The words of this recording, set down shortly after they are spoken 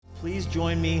Please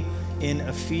join me in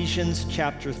Ephesians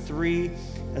chapter 3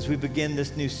 as we begin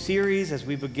this new series, as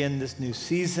we begin this new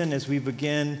season, as we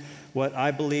begin what I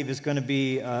believe is going to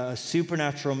be a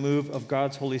supernatural move of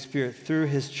God's Holy Spirit through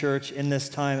His church in this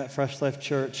time at Fresh Life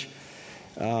Church.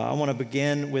 I want to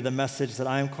begin with a message that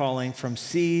I'm calling From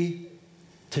Sea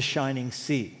to Shining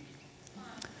Sea.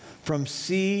 From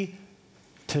sea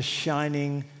to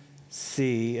shining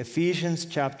sea. Ephesians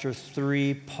chapter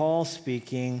 3, Paul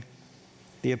speaking,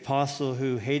 the apostle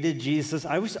who hated Jesus.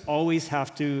 I always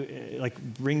have to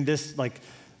bring this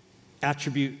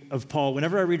attribute of Paul.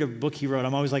 Whenever I read a book he wrote,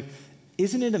 I'm always like,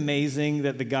 isn't it amazing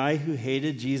that the guy who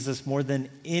hated Jesus more than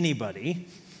anybody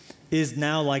is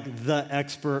now like the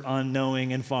expert on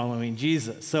knowing and following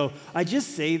Jesus? So I just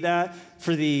say that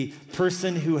for the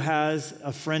person who has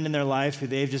a friend in their life who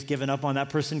they've just given up on. That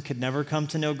person could never come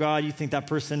to know God. You think that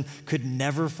person could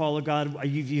never follow God.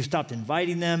 You've stopped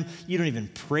inviting them. You don't even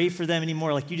pray for them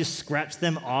anymore. Like you just scratch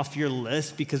them off your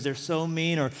list because they're so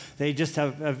mean, or they just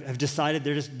have decided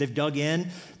they've dug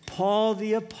in. Paul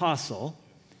the apostle,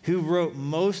 who wrote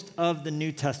most of the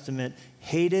New Testament,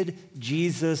 hated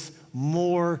Jesus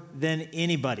more than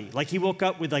anybody. Like he woke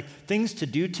up with things to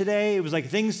do today. It was like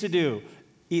things to do.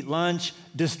 Eat lunch,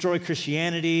 destroy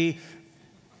Christianity,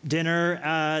 dinner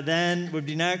then would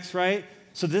be next, right?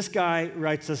 So this guy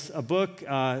writes us a book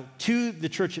to the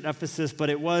church at Ephesus, but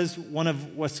it was one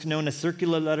of what's known as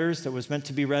circular letters that was meant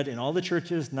to be read in all the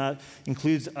churches, and that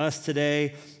includes us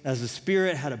today, as the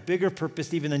Spirit had a bigger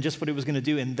purpose even than just what it was going to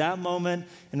do in that moment,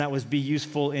 and that was be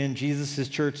useful in Jesus'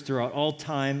 church throughout all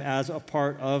time as a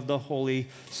part of the Holy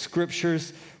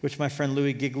Scriptures, which my friend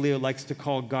Louis Giglio likes to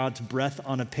call God's breath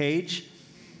on a page,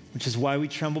 which is why we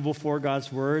tremble before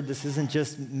God's word. This isn't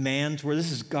just man's word.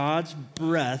 This is God's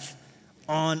breath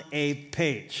on a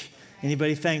page.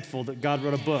 Anybody thankful that God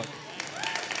wrote a book?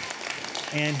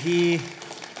 And he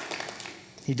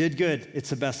did good.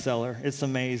 It's a bestseller. It's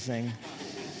amazing.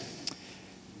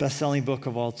 Best-selling book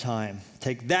of all time.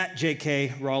 Take that,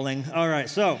 J.K. Rowling. All right,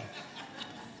 so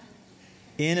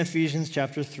in Ephesians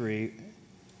chapter 3,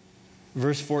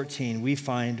 verse 14, we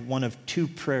find one of two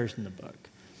prayers in the book.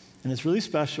 And it's really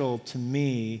special to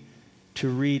me to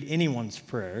read anyone's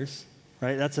prayers,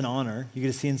 right? That's an honor. You get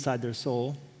to see inside their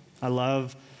soul. I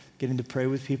love getting to pray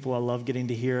with people. I love getting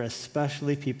to hear,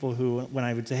 especially people who, when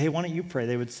I would say, hey, why don't you pray?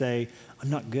 They would say,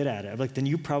 I'm not good at it. I'm like, then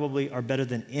you probably are better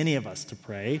than any of us to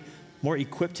pray, more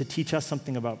equipped to teach us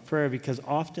something about prayer, because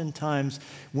oftentimes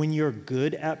when you're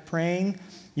good at praying,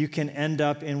 you can end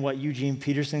up in what Eugene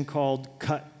Peterson called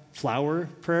cut flower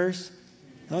prayers.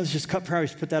 Oh, it's just cut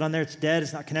flowers. Put that on there. It's dead.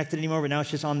 It's not connected anymore, but now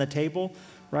it's just on the table,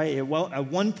 right? At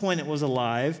one point it was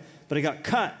alive, but it got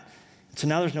cut. So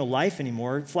now there's no life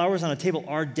anymore. Flowers on a table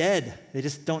are dead. They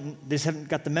just haven't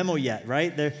got the memo yet,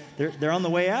 right? They're on the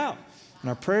way out. And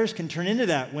our prayers can turn into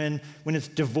that when it's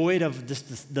devoid of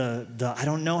the I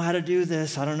don't know how to do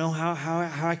this. I don't know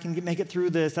how I can make it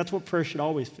through this. That's what prayer should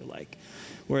always feel like,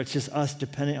 where it's just us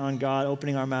dependent on God,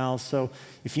 opening our mouths. So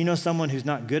if you know someone who's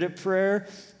not good at prayer,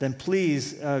 then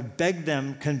please beg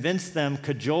them, convince them,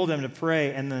 cajole them to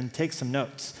pray, and then take some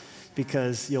notes,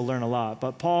 because you'll learn a lot.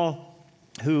 But Paul,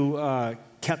 who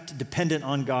kept dependent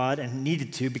on God and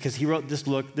needed to, because he wrote this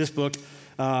book.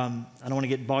 I don't want to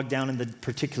get bogged down in the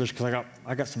particulars because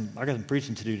I got some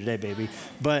preaching to do today, baby.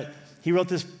 But he wrote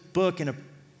this book in a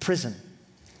prison,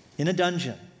 in a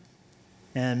dungeon,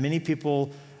 and many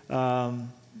people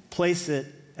place it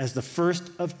as the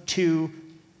first of two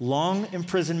long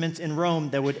imprisonments in Rome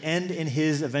that would end in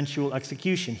his eventual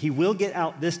execution. He will get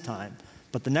out this time,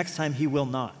 but the next time he will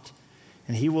not.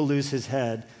 And he will lose his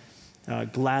head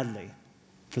gladly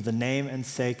for the name and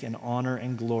sake and honor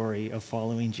and glory of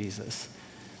following Jesus.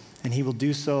 And he will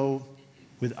do so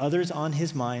with others on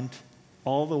his mind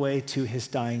all the way to his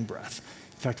dying breath.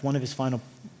 In fact, one of his final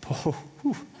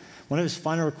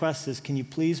requests is, can you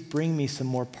please bring me some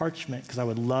more parchment, because I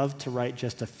would love to write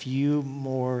just a few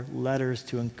more letters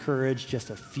to encourage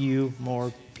just a few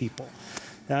more people.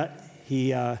 That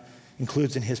he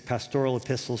includes in his pastoral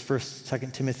epistles, 1st,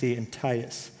 2nd Timothy, and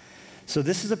Titus. So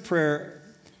this is a prayer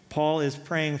Paul is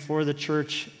praying for the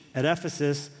church at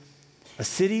Ephesus, a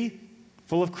city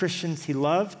full of Christians he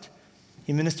loved.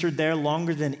 He ministered there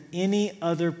longer than any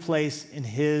other place in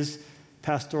his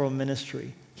pastoral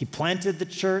ministry. He planted the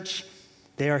church.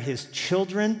 They are his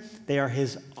children. They are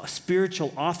his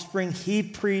spiritual offspring. He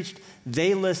preached.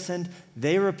 They listened.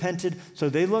 They repented. So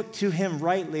they looked to him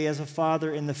rightly as a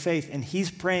father in the faith, and he's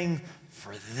praying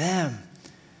for them.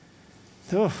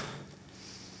 Oh.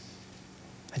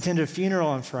 I attended a funeral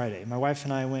on Friday. My wife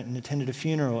and I went and attended a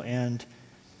funeral, and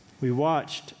we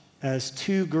watched as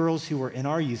two girls who were in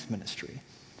our youth ministry,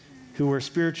 who were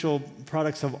spiritual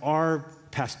products of our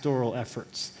pastoral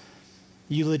efforts,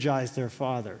 eulogize their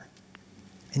father.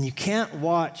 And you can't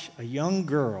watch a young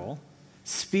girl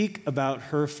speak about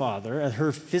her father, as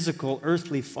her physical,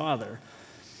 earthly father,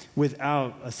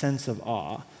 without a sense of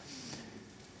awe.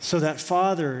 So that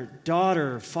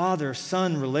father-daughter,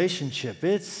 father-son relationship,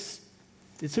 it's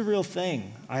a real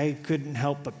thing. I couldn't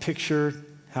help but picture,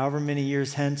 however many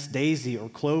years hence, Daisy or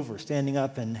Clover standing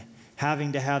up and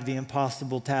having to have the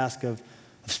impossible task of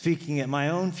speaking at my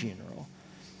own funeral.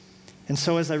 And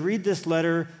so as I read this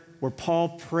letter where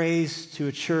Paul prays to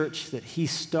a church that he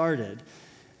started,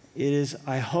 it is,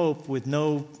 I hope, with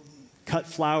no cut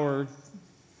flower,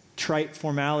 trite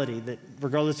formality, that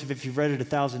regardless of if you've read it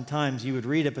 1,000 times, you would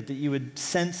read it, but that you would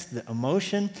sense the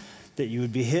emotion, that you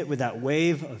would be hit with that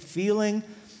wave of feeling,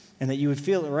 and that you would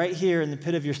feel it right here in the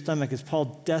pit of your stomach as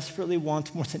Paul desperately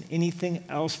wants more than anything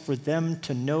else for them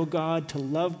to know God, to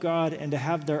love God, and to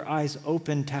have their eyes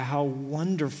open to how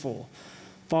wonderful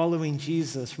following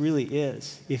Jesus really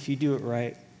is if you do it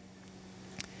right.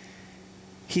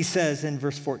 He says in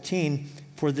verse 14,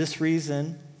 "For this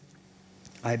reason,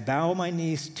 I bow my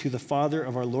knees to the Father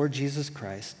of our Lord Jesus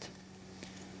Christ,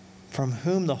 from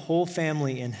whom the whole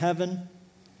family in heaven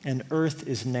and earth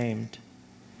is named,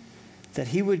 that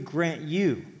he would grant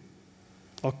you,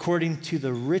 according to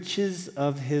the riches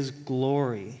of his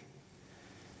glory,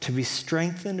 to be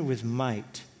strengthened with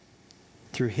might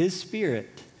through his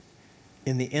Spirit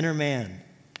in the inner man,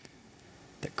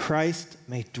 that Christ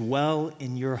may dwell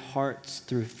in your hearts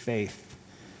through faith."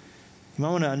 You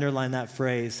might want to underline that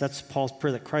phrase. That's Paul's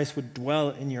prayer, that Christ would dwell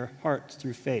in your hearts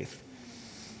through faith.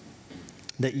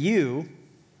 That you,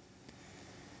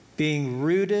 being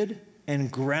rooted and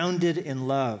grounded in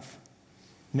love,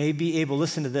 may be able,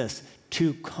 listen to this,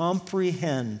 to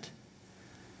comprehend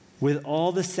with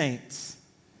all the saints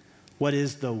what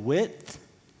is the width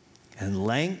and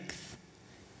length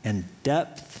and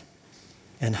depth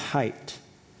and height,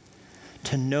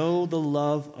 to know the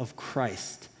love of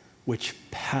Christ, which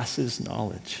passes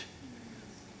knowledge,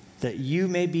 that you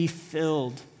may be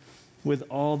filled with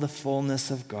all the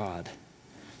fullness of God.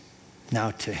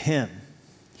 Now to him,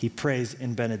 he prays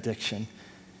in benediction,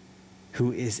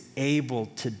 who is able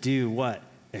to do what?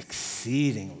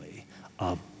 Exceedingly,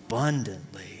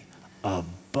 abundantly,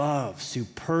 above,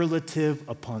 superlative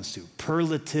upon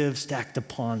superlative, stacked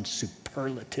upon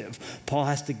superlative. Paul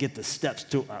has to get the steps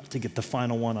to get the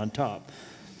final one on top.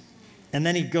 And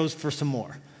then he goes for some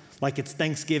more, like it's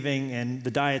Thanksgiving and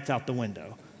the diet's out the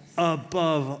window.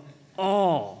 Above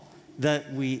all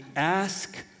that we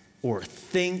ask or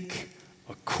think,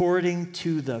 according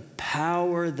to the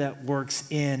power that works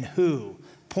in who?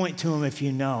 Point to him if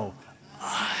you know.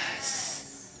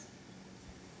 Us.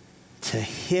 To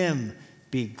him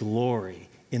be glory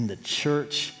in the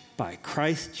church by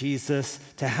Christ Jesus.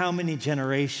 To how many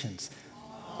generations?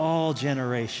 All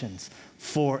generations.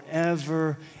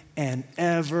 Forever and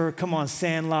ever. Come on,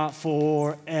 Sandlot,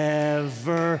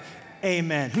 forever.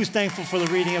 Amen. Who's thankful for the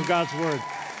reading of God's word?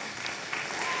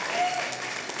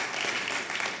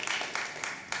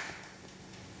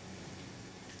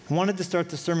 I wanted to start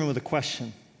the sermon with a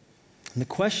question. And the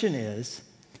question is,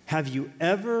 have you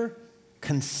ever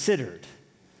considered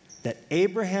that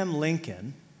Abraham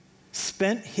Lincoln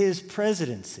spent his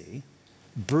presidency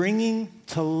bringing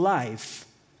to life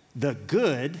the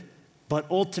good but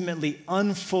ultimately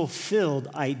unfulfilled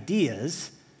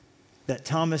ideas that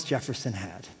Thomas Jefferson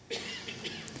had?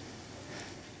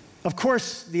 Of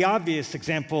course, the obvious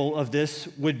example of this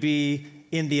would be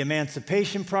in the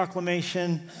Emancipation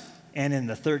Proclamation and in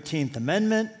the 13th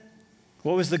Amendment.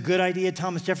 What was the good idea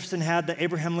Thomas Jefferson had that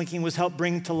Abraham Lincoln was helped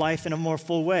bring to life in a more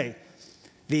full way?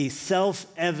 The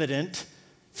self-evident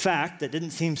fact that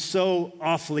didn't seem so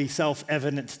awfully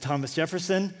self-evident to Thomas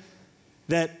Jefferson,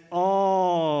 that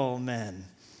all men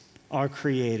are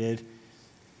created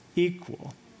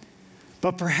equal.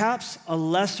 But perhaps a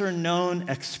lesser-known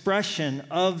expression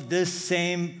of this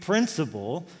same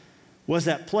principle was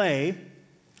at play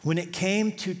when it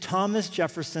came to Thomas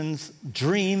Jefferson's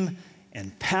dream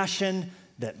and passion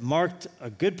that marked a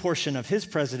good portion of his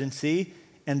presidency,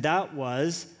 and that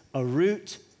was a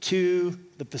route to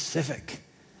the Pacific.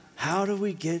 How do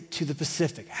we get to the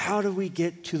Pacific? How do we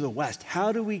get to the West?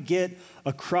 How do we get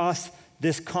across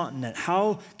this continent?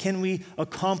 How can we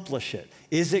accomplish it?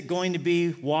 Is it going to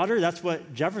be water? That's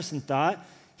what Jefferson thought.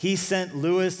 He sent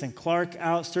Lewis and Clark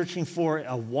out searching for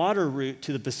a water route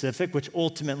to the Pacific, which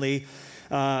ultimately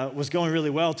was going really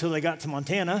well until they got to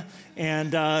Montana.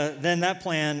 And then that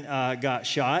plan got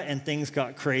shot and things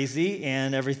got crazy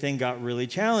and everything got really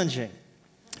challenging.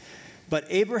 But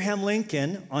Abraham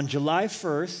Lincoln, on July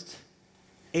 1st,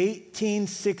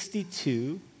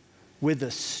 1862, with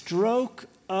a stroke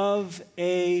of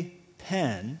a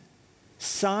pen,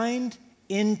 signed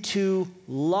into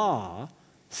law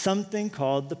something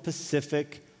called the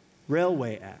Pacific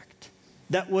Railway Act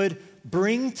that would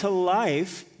bring to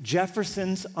life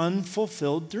Jefferson's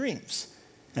unfulfilled dreams.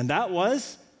 And that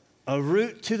was a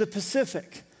route to the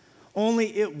Pacific.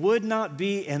 Only it would not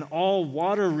be an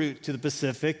all-water route to the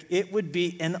Pacific. It would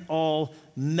be an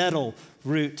all-metal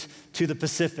route to the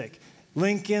Pacific.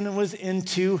 Lincoln was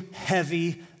into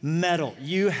heavy metal.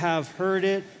 You have heard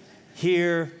it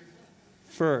here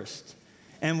first.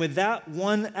 And with that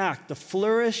one act, the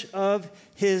flourish of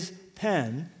his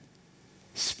pen,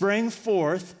 sprang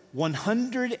forth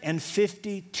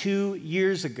 152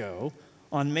 years ago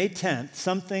on May 10th,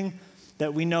 something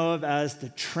that we know of as the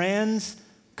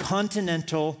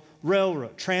Transcontinental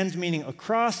Railroad. Trans meaning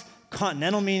across,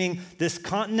 continental meaning this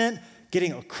continent,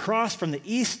 getting across from the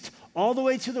east all the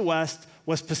way to the west,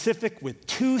 was Pacific with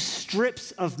two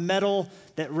strips of metal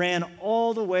that ran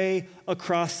all the way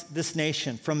across this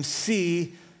nation, from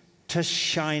sea to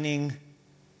shining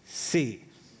sea.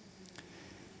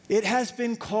 It has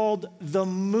been called the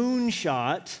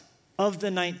moonshot of the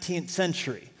 19th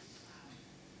century.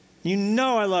 You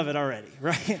know I love it already,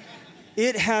 right?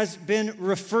 It has been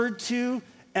referred to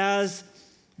as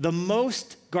the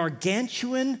most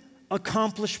gargantuan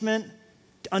accomplishment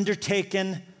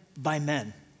undertaken by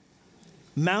men.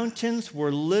 Mountains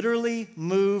were literally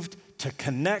moved to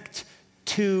connect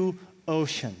two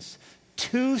oceans,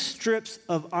 two strips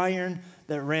of iron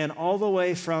that ran all the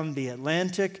way from the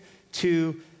Atlantic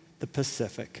to the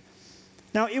Pacific.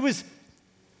 Now, it was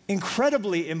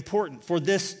incredibly important for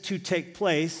this to take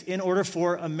place in order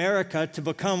for America to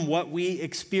become what we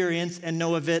experience and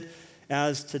know of it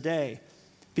as today.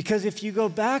 Because if you go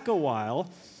back a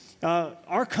while,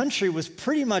 our country was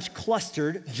pretty much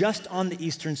clustered just on the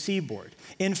eastern seaboard.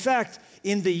 In fact,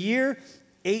 in the year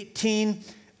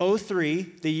 1803,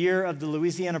 the year of the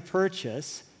Louisiana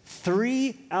Purchase,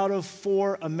 3 out of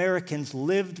 4 Americans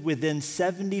lived within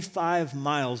 75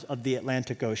 miles of the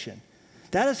Atlantic Ocean.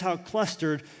 That is how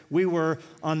clustered we were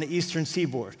on the eastern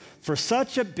seaboard. For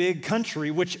such a big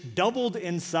country, which doubled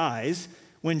in size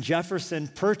when Jefferson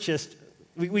purchased,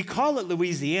 we call it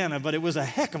Louisiana, but it was a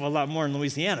heck of a lot more than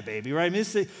Louisiana, baby, right? I mean,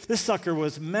 this sucker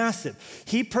was massive.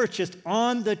 He purchased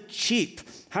on the cheap.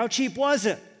 How cheap was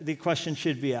it? The question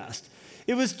should be asked.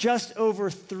 It was just over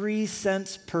 3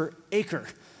 cents per acre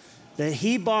that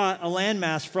he bought a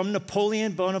landmass from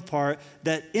Napoleon Bonaparte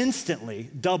that instantly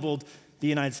doubled the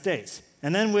United States.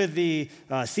 And then with the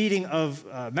ceding of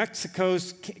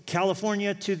Mexico's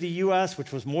California to the U.S.,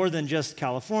 which was more than just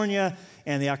California,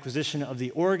 and the acquisition of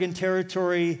the Oregon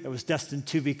Territory that was destined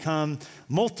to become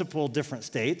multiple different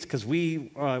states, because we,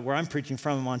 where I'm preaching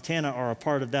from in Montana, are a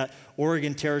part of that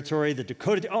Oregon Territory, the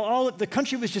Dakota, the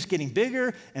country was just getting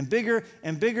bigger and bigger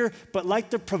and bigger, but like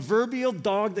the proverbial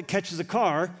dog that catches a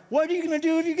car, what are you going to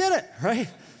do if you get it, right?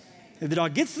 If the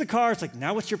dog gets to the car, it's like,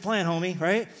 now what's your plan, homie,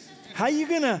 right? How you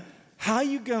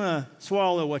gonna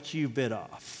swallow what you bit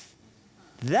off?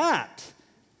 That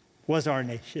was our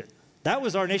nation. That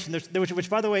was our nation, which,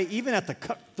 by the way, even at the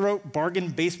cutthroat bargain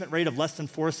basement rate of less than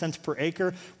 4 cents per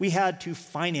acre, we had to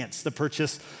finance the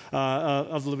purchase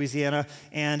of Louisiana,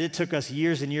 and it took us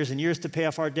years and years and years to pay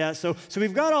off our debt. So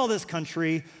we've got all this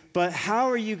country, but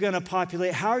how are you going to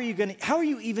populate? How are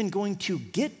you even going to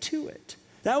get to it?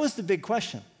 That was the big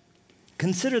question.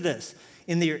 Consider this.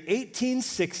 In the year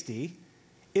 1860,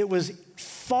 it was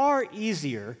far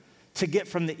easier to get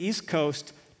from the East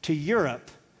Coast to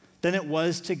Europe than it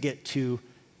was to get to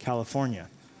California.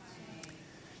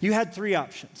 You had 3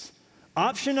 options.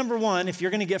 Option number 1, if you're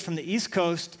going to get from the East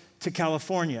Coast to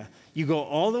California, you go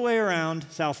all the way around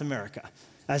South America,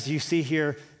 as you see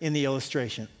here in the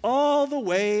illustration, all the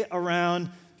way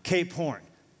around Cape Horn,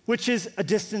 which is a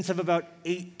distance of about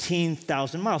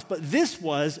 18,000 miles. But this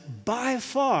was by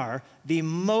far the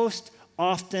most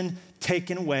often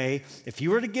taken way. If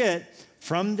you were to get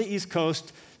from the East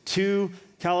Coast to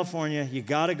California, you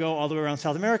got to go all the way around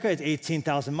South America. It's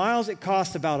 18,000 miles. It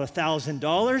costs about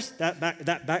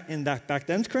 $1,000. Back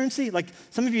then's currency. Like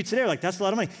some of you today are like, that's a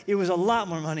lot of money. It was a lot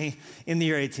more money in the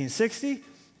year 1860,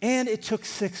 and it took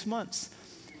 6 months.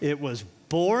 It was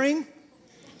boring.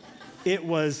 It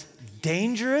was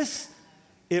dangerous.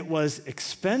 It was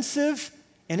expensive,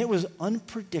 and it was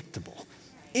unpredictable.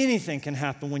 Anything can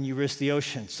happen when you risk the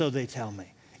ocean, so they tell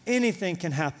me. Anything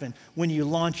can happen when you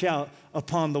launch out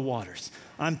upon the waters.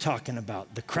 I'm talking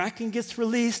about the Kraken gets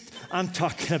released. I'm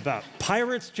talking about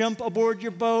pirates jump aboard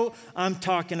your boat. I'm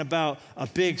talking about a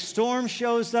big storm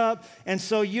shows up. And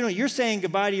so, you're saying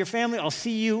goodbye to your family. I'll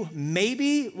see you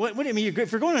maybe. What do you mean?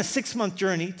 If you're going on a 6-month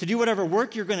journey to do whatever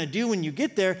work you're going to do when you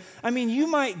get there, you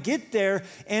might get there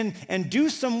and do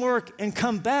some work and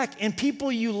come back, and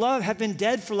people you love have been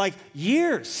dead for like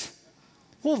years.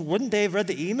 Well, wouldn't they have read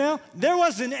the email? There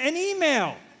wasn't an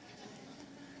email.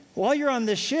 While you're on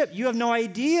this ship, you have no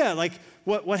idea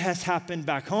what has happened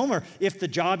back home, or if the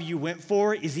job you went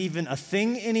for is even a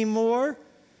thing anymore.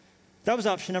 That was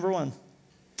option number 1.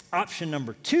 Option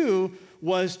number 2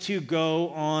 was to go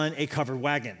on a covered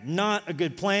wagon. Not a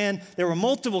good plan. There were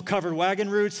multiple covered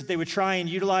wagon routes that they would try and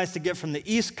utilize to get from the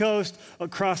East Coast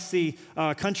across the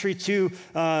country to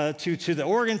the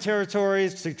Oregon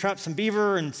territories to trap some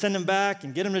beaver and send them back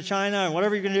and get them to China and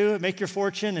whatever you're going to do, make your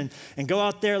fortune and go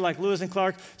out there like Lewis and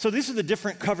Clark. So these are the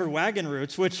different covered wagon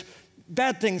routes, which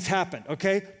bad things happened,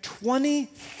 okay?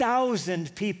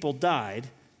 20,000 people died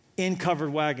in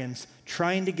covered wagons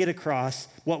trying to get across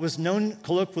what was known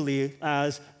colloquially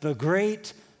as the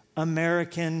Great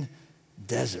American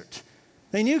Desert.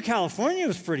 They knew California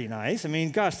was pretty nice.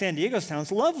 Gosh, San Diego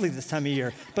sounds lovely this time of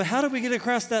year. But how do we get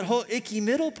across that whole icky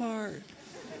middle part?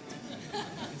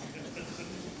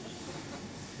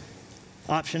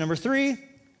 Option number 3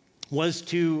 was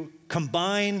to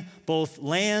combine both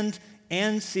land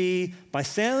and sea by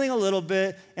sailing a little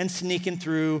bit and sneaking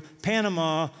through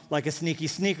Panama like a sneaky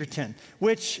sneakerton,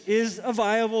 which is a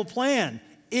viable plan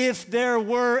if there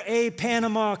were a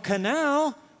Panama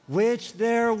Canal, which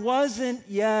there wasn't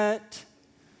yet.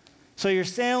 So you're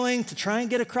sailing to try and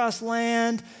get across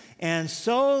land, and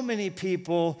so many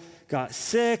people got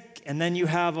sick. And then you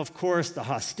have, of course, the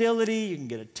hostility. You can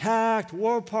get attacked,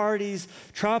 war parties,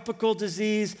 tropical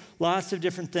disease. Lots of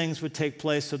different things would take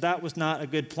place. So that was not a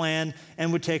good plan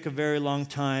and would take a very long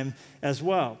time as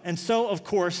well. And so, of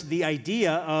course, the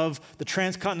idea of the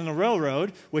Transcontinental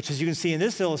Railroad, which, as you can see in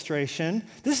this illustration,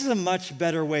 this is a much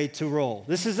better way to roll.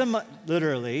 This is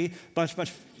literally much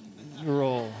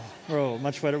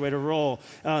better way to roll.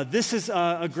 This is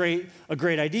a great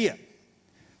idea.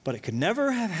 But it could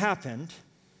never have happened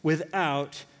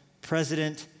without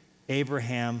President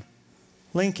Abraham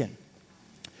Lincoln.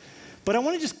 But I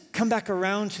want to just come back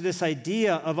around to this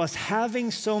idea of us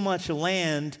having so much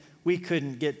land we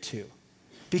couldn't get to,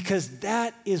 because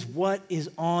that is what is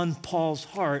on Paul's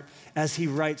heart as he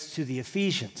writes to the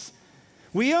Ephesians.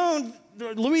 We own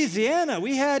Louisiana.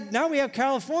 Now we have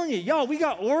California. Y'all, we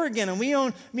got Oregon, and we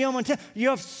own Montana. You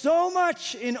have so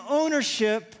much in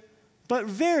ownership, but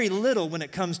very little when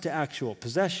it comes to actual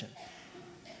possession.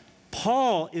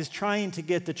 Paul is trying to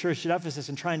get the church at Ephesus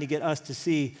and trying to get us to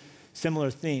see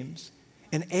similar themes.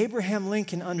 And Abraham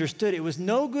Lincoln understood it was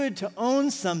no good to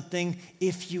own something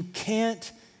if you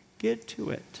can't get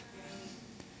to it.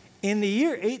 In the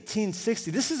year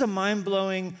 1860, this is a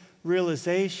mind-blowing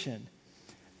realization.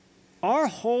 Our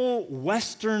whole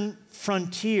western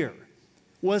frontier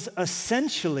was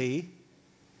essentially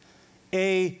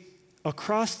a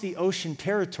across-the-ocean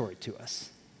territory to us.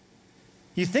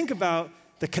 You think about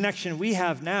the connection we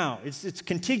have now. It's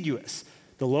contiguous.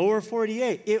 The lower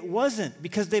 48, it wasn't,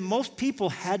 because most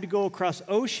people had to go across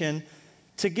ocean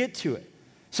to get to it.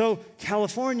 So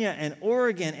California and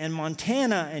Oregon and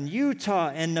Montana and Utah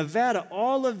and Nevada,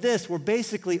 all of this were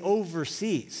basically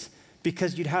overseas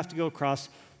because you'd have to go across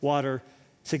water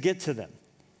to get to them.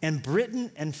 And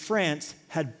Britain and France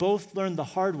had both learned the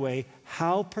hard way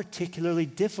how particularly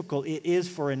difficult it is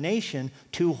for a nation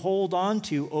to hold on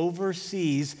to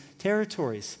overseas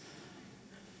territories.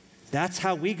 That's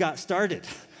how we got started,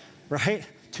 right?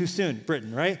 Too soon,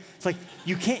 Britain, right? It's like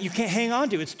you can't hang on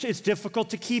to. It's difficult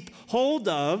to keep hold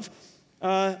of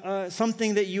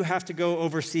something that you have to go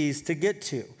overseas to get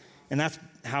to. And that's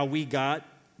how we got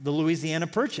the Louisiana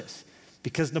Purchase,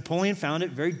 because Napoleon found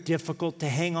it very difficult to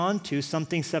hang on to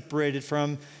something separated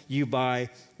from you by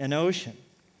an ocean.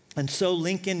 And so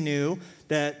Lincoln knew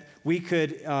that we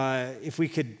could, if we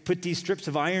could put these strips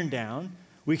of iron down,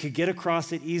 we could get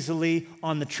across it easily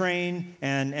on the train,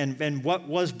 and what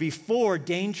was before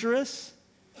dangerous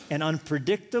and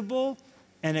unpredictable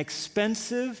and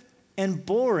expensive and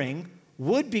boring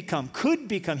could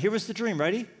become, here was the dream,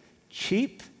 ready?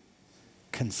 Cheap,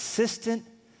 consistent,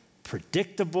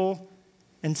 predictable,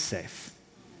 and safe.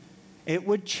 It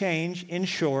would change, in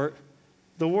short,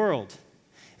 the world.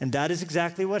 And that is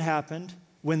exactly what happened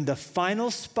when the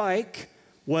final spike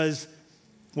was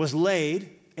laid,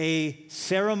 a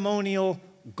ceremonial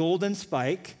golden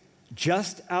spike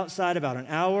just outside, about an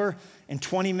hour and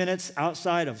 20 minutes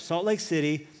outside of Salt Lake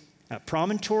City at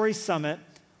Promontory Summit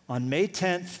on May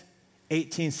 10th,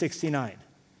 1869.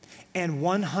 And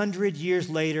 100 years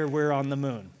later, we're on the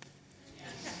moon.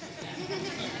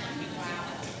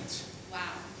 Wow.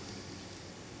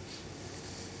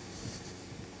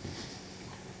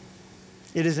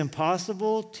 It is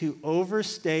impossible to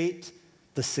overstate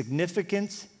the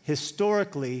significance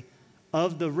historically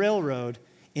of the railroad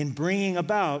in bringing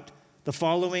about the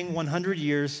following 100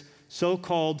 years,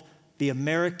 so-called the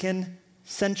American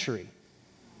century,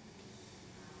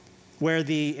 where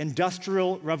the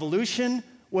Industrial Revolution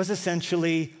was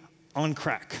essentially on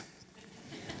crack.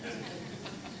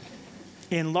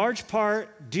 In large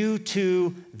part due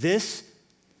to this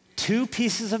two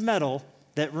pieces of metal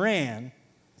that ran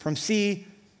from sea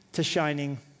to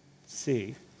shining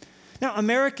sea. Now,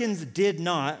 Americans did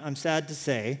not, I'm sad to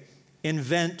say,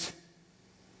 invent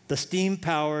the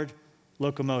steam-powered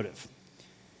locomotive.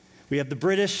 We have the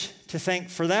British to thank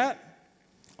for that,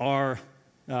 our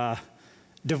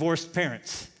divorced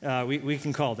parents, we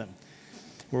can call them,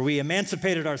 where we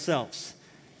emancipated ourselves.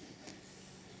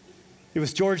 It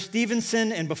was George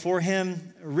Stephenson, and before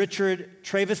him, Richard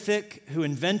Trevithick, who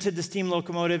invented the steam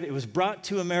locomotive. It was brought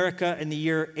to America in the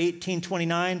year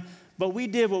 1829, but we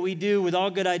did what we do with all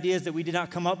good ideas that we did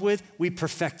not come up with. We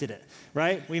perfected it,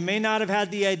 right? We may not have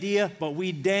had the idea, but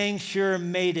we dang sure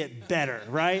made it better,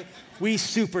 right? We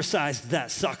supersized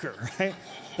that sucker, right?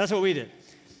 That's what we did.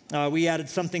 We added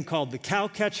something called the cow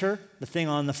catcher, the thing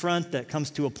on the front that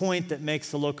comes to a point that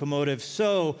makes the locomotive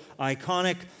so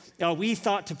iconic. We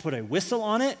thought to put a whistle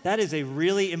on it. That is a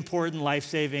really important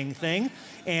life-saving thing,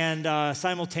 and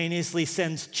simultaneously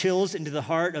sends chills into the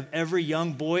heart of every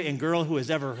young boy and girl who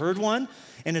has ever heard one.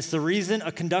 And it's the reason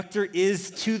a conductor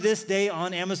is, to this day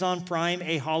on Amazon Prime,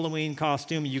 a Halloween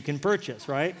costume you can purchase,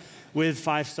 right? With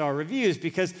 5-star reviews,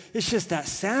 because it's just that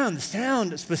sound, the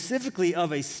sound specifically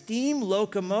of a steam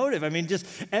locomotive. I mean, just,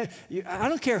 I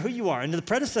don't care who you are. And the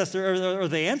predecessor or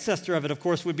the ancestor of it, of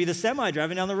course, would be the semi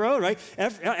driving down the road, right?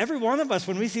 Every one of us,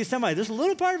 when we see a semi, there's a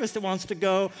little part of us that wants to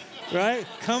go, right?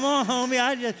 Come on,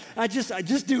 homie, I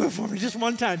just do it for me, just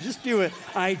one time, just do it.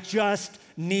 I just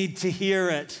need to hear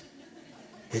it.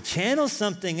 It channels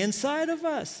something inside of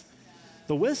us.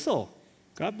 The whistle.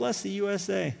 God bless the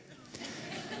USA.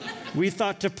 We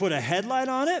thought to put a headlight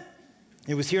on it.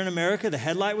 It was here in America. The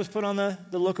headlight was put on the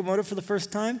locomotive for the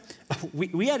first time.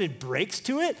 We added brakes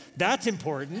to it. That's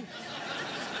important.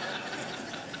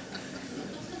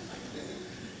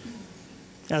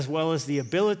 As well as the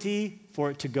ability for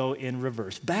it to go in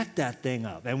reverse. Back that thing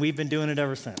up. And we've been doing it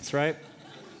ever since, right?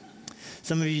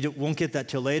 Some of you won't get that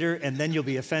till later, and then you'll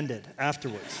be offended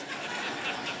afterwards.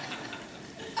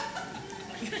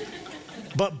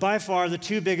 But by far, the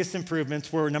two biggest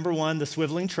improvements were, number one, the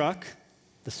swiveling truck,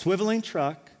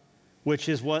 which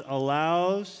is what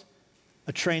allows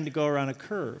a train to go around a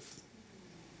curve.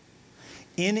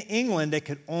 In England, they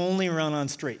could only run on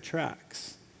straight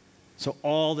tracks. So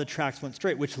all the tracks went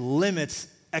straight, which limits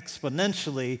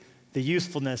exponentially the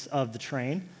usefulness of the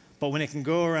train. But when it can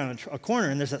go around a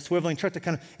corner, and there's that swiveling truck that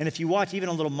kind of, and if you watch even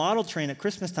a little model train at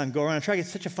Christmas time go around a track,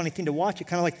 it's such a funny thing to watch. It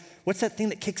kind of like, what's that thing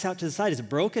that kicks out to the side? Is it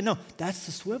broken? No, that's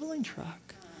the swiveling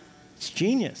truck. It's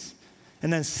genius.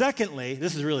 And then secondly,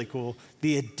 this is really cool,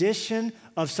 the addition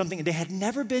of something that had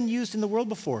never been used in the world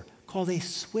before, called a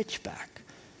switchback.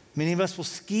 Many of us will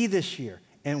ski this year,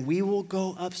 and we will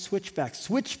go up switchbacks.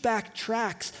 Switchback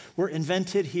tracks were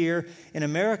invented here in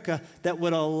America that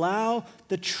would allow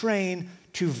the train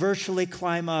to virtually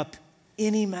climb up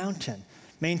any mountain,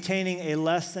 maintaining a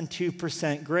less than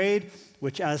 2% grade,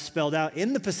 which, as spelled out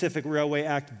in the Pacific Railway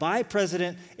Act by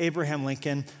President Abraham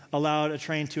Lincoln, allowed a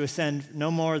train to ascend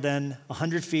no more than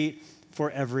 100 feet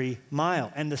for every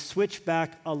mile. And the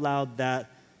switchback allowed that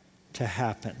to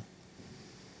happen.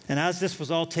 And as this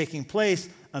was all taking place,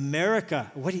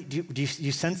 America, do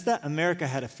you sense that? America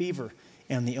had a fever,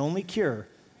 and the only cure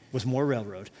was more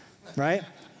railroad, right?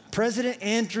 President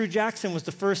Andrew Jackson was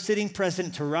the first sitting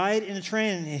president to ride in a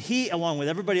train, and he, along with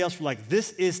everybody else, were like,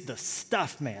 this is the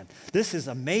stuff, man. This is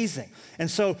amazing. And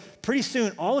so pretty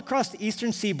soon, all across the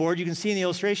eastern seaboard, you can see in the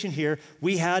illustration here,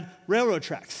 we had railroad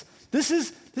tracks. This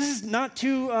is not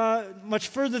too much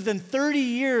further than 30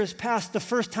 years past the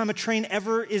first time a train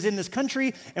ever is in this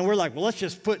country, and we're like, well, let's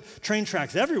just put train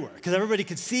tracks everywhere, because everybody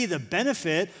could see the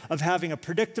benefit of having a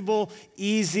predictable,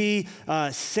 easy,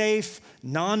 safe,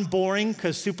 non-boring,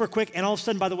 because super quick, and all of a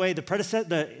sudden, by the way, the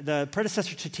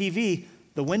predecessor to TV,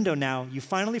 the window now, you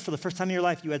finally, for the first time in your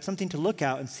life, you had something to look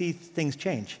out and see things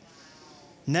change.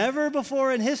 Never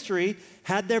before in history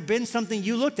had there been something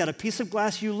you looked at, a piece of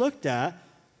glass you looked at,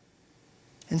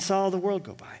 and saw the world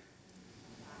go by.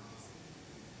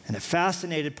 And it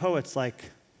fascinated poets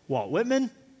like Walt Whitman,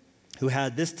 who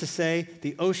had this to say: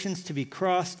 the oceans to be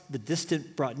crossed, the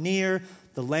distant brought near,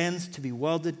 the lands to be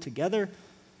welded together,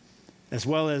 as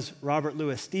well as Robert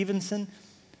Louis Stevenson,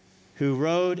 who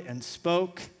rode and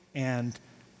spoke and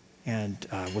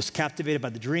was captivated by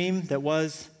the dream that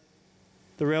was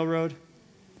the railroad.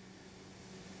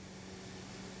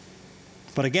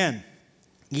 But again,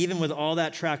 even with all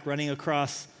that track running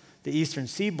across the eastern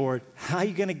seaboard, how are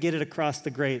you going to get it across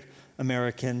the great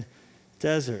American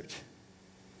desert?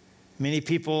 Many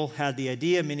people had the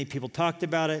idea, many people talked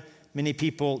about it, many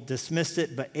people dismissed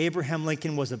it, but Abraham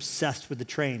Lincoln was obsessed with the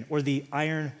train, or the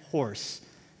iron horse,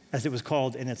 as it was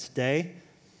called in its day.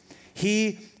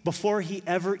 He, before he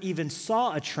ever even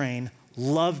saw a train,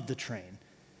 loved the train.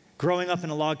 Growing up in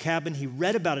a log cabin, he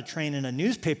read about a train in a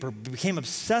newspaper, became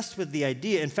obsessed with the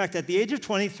idea. In fact, at the age of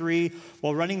 23,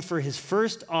 while running for his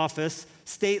first office,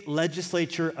 state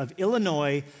legislature of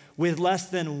Illinois, with less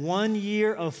than 1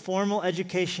 year of formal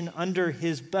education under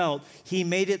his belt, he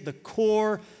made it the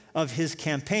core of his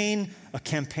campaign, a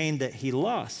campaign that he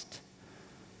lost.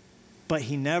 But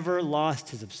he never lost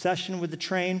his obsession with the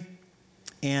train,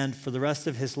 and for the rest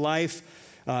of his life,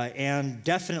 and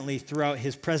definitely throughout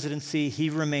his presidency, he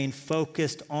remained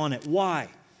focused on it. Why?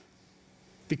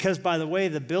 Because, by the way,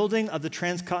 the building of the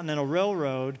Transcontinental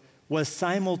Railroad was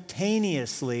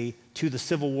simultaneously to the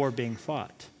Civil War being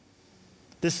fought.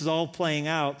 This is all playing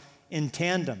out in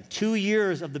tandem. 2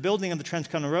 years of the building of the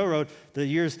Transcontinental Railroad, the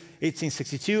years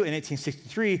 1862 and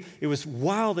 1863, it was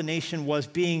while the nation was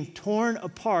being torn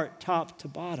apart top to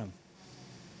bottom.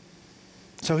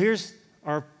 So here's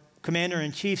our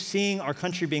commander-in-chief seeing our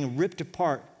country being ripped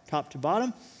apart top to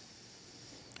bottom.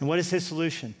 And what is his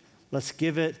solution? Let's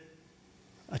give it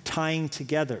a tying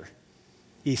together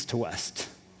east to west.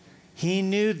 He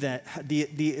knew that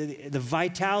the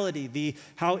vitality,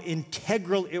 how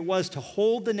integral it was to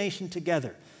hold the nation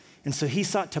together. And so he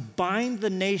sought to bind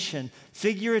the nation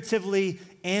figuratively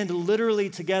and literally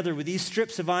together with these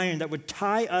strips of iron that would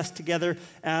tie us together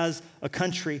as a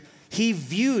country. He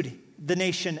viewed the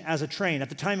nation as a train. At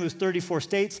the time, it was 34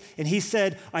 states, and he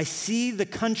said, I see the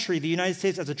country, the United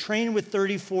States, as a train with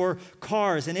 34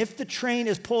 cars, and if the train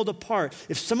is pulled apart,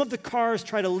 if some of the cars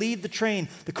try to lead the train,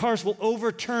 the cars will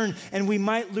overturn, and we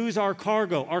might lose our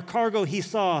cargo. Our cargo, he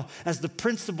saw, as the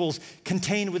principles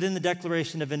contained within the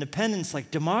Declaration of Independence, like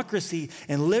democracy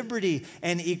and liberty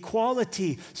and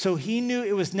equality. So he knew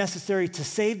it was necessary to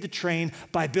save the train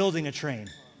by building a train.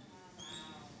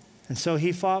 And so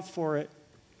he fought for it.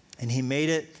 And he made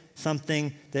it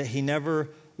something that he never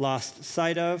lost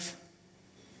sight of.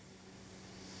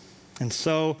 And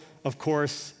so, of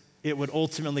course, it would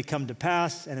ultimately come to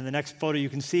pass. And in the next photo, you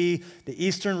can see the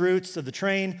eastern routes of the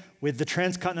train with the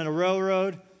Transcontinental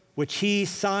Railroad, which he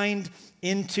signed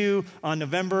into on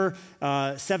November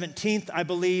 17th, I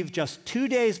believe, just 2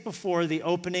 days before the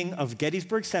opening of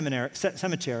Gettysburg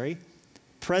Cemetery.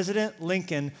 President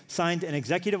Lincoln signed an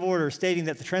executive order stating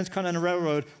that the Transcontinental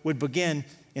Railroad would begin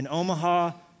in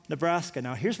Omaha, Nebraska.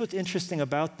 Now, here's what's interesting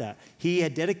about that. He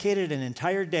had dedicated an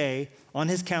entire day on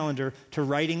his calendar to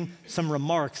writing some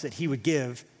remarks that he would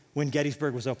give when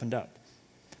Gettysburg was opened up.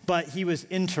 But he was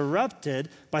interrupted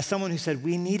by someone who said,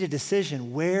 we need a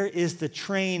decision. Where is the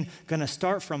train going to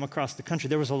start from across the country?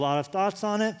 There was a lot of thoughts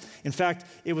on it. In fact,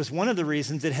 it was one of the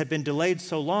reasons it had been delayed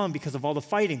so long because of all the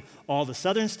fighting. All the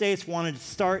southern states wanted to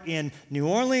start in New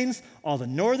Orleans. All the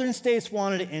northern states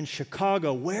wanted it in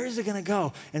Chicago. Where is it going to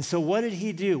go? And so what did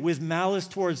he do? With malice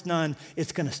towards none,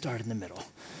 it's going to start in the middle.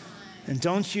 And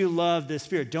don't you love this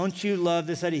spirit? Don't you love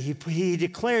this idea? He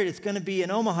declared it's going to be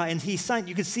in Omaha, and he signed.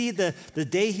 You can see the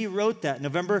day he wrote that,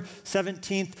 November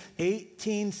 17th,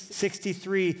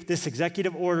 1863, this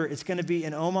executive order. It's going to be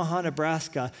in Omaha,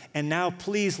 Nebraska. And now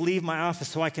please leave my office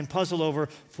so I can puzzle over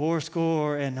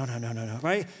 4 and no,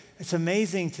 right? It's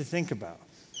amazing to think about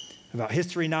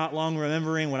history not long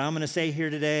remembering what I'm going to say here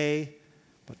today,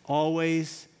 but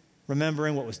always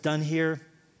remembering what was done here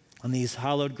on these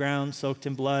hallowed grounds soaked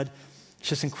in blood. It's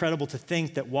just incredible to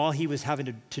think that while he was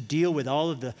having to deal with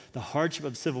all of the hardship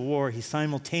of the Civil War, he's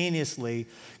simultaneously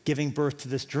giving birth to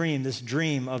this dream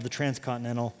of the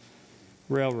Transcontinental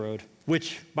Railroad,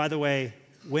 which, by the way,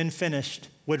 when finished,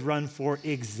 would run for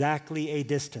exactly a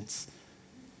distance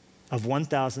of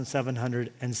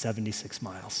 1,776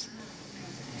 miles.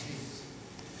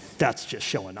 That's just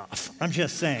showing off. I'm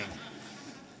just saying,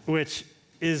 which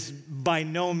is by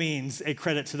no means a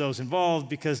credit to those involved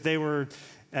because they were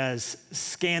as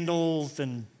scandals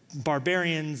and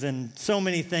barbarians and so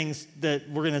many things that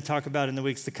we're going to talk about in the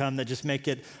weeks to come that just make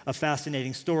it a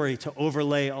fascinating story to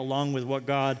overlay along with what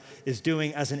God is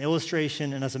doing as an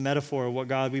illustration and as a metaphor of what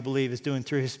God, we believe, is doing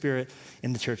through his Spirit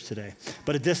in the church today.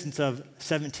 But a distance of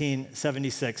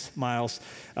 1776 miles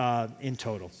in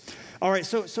total. All right,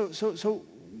 so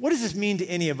what does this mean to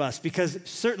any of us? Because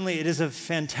certainly it is a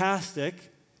fantastic,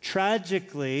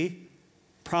 tragically,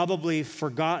 probably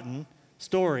forgotten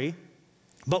story.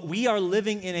 But we are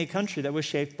living in a country that was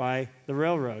shaped by the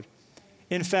railroad.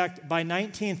 In fact, by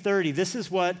 1930, this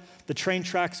is what the train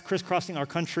tracks crisscrossing our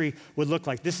country would look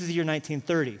like. This is the year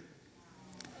 1930.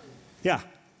 Yeah,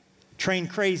 train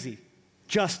crazy.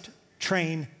 Just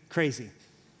train crazy.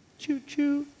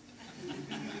 Choo-choo.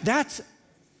 That's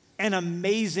an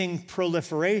amazing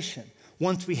proliferation.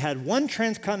 Once we had one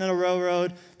transcontinental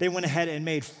railroad, they went ahead and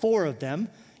made 4 of them,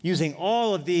 using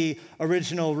all of the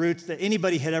original routes that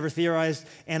anybody had ever theorized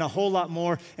and a whole lot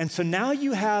more. And so now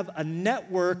you have a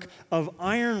network of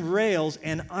iron rails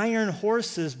and iron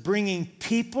horses bringing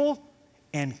people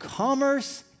and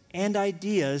commerce and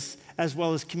ideas as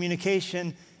well as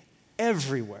communication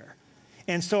everywhere.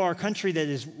 And so our country that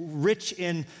is rich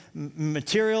in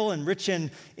material and rich in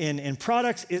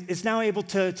products is now able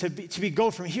to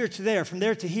go from here to there, from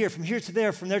there to here, from here to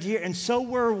there, from there to here. And so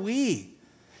were we.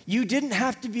 You didn't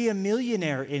have to be a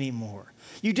millionaire anymore.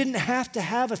 You didn't have to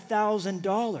have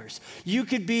 $1,000. You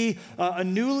could be a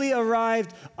newly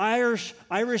arrived Irish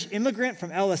immigrant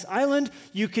from Ellis Island.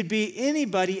 You could be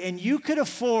anybody, and you could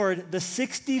afford the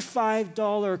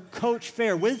 $65 coach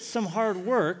fare with some hard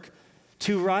work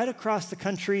to ride across the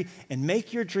country and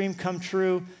make your dream come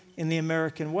true in the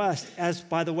American West. As,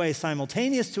 by the way,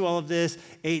 simultaneous to all of this,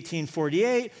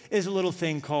 1848 is a little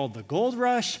thing called the Gold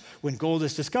Rush, when gold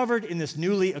is discovered in this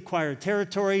newly acquired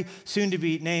territory, soon to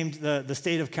be named the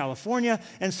state of California.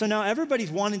 And so now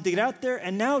everybody's wanting to get out there,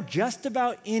 and now just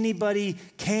about anybody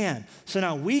can. So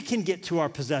now we can get to our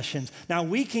possessions. Now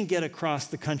we can get across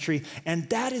the country, and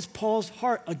that is Paul's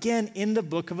heart, again, in the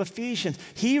book of Ephesians.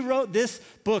 He wrote this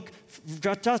book,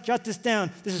 jot this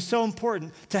down, this is so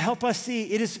important, to help us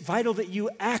see it is vital that you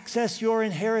access your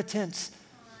inheritance.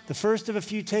 The first of a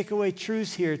few takeaway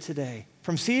truths here today.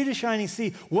 From sea to shining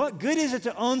sea, what good is it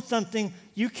to own something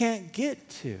you can't get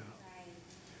to?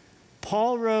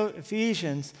 Paul wrote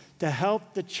Ephesians to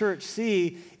help the church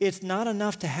see it's not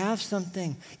enough to have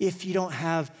something if you don't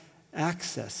have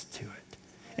access to it.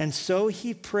 And so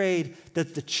he prayed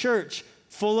that the church,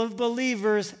 full of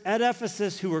believers at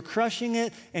Ephesus who were crushing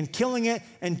it and killing it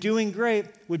and doing great,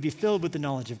 would be filled with the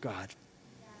knowledge of God.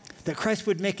 That Christ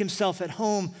would make himself at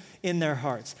home in their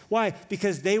hearts. Why?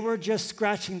 Because they were just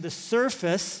scratching the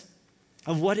surface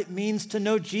of what it means to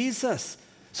know Jesus.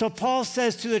 So Paul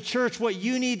says to the church what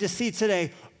you need to see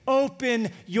today: open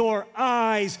your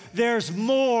eyes. There's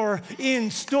more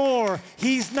in store.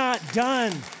 He's not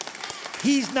done.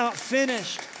 He's not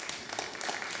finished.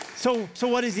 So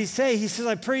what does he say? He says,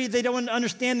 I pray they don't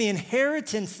understand the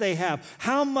inheritance they have,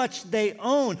 how much they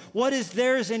own, what is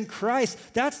theirs in Christ.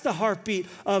 That's the heartbeat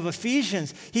of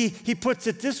Ephesians. He puts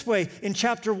it this way in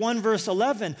chapter 1, verse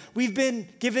 11. We've been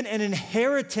given an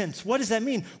inheritance. What does that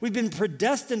mean? We've been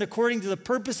predestined according to the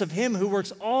purpose of him who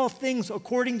works all things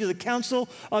according to the counsel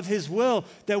of his will,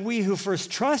 that we who first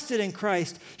trusted in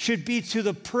Christ should be to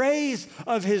the praise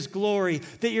of his glory,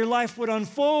 that your life would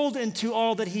unfold into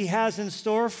all that he has in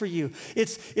store for you.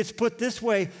 It's put this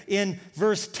way in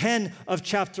verse 10 of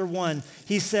chapter 1.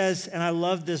 He says, and I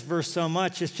love this verse so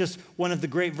much, it's just one of the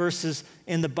great verses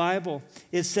in the Bible.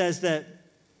 It says that,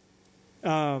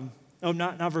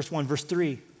 not verse 1, verse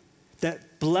 3,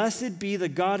 that blessed be the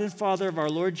God and Father of our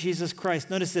Lord Jesus Christ.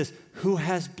 Notice this, who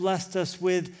has blessed us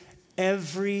with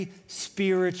every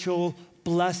spiritual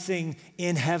blessing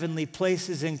in heavenly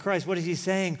places in Christ. What is he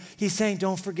saying? He's saying,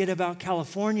 don't forget about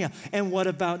California. And what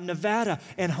about Nevada?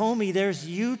 And homie, there's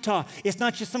Utah. It's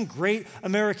not just some great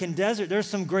American desert. There's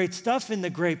some great stuff in the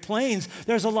Great Plains.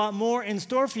 There's a lot more in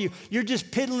store for you. You're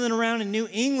just piddling around in New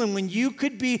England when you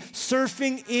could be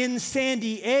surfing in San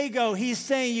Diego. He's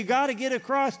saying you got to get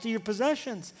across to your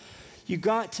possessions. You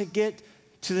got to get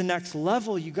to the next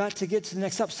level. You got to get to the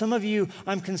next step. Some of you,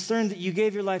 I'm concerned that you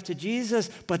gave your life to Jesus,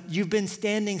 but you've been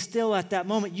standing still at that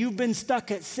moment. You've been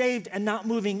stuck at saved and not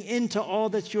moving into all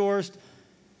that's yours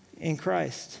in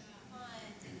Christ.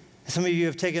 Some of you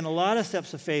have taken a lot of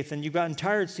steps of faith and you've gotten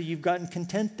tired, so you've gotten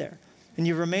content there. And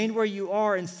you've remained where you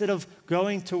are instead of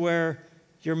going to where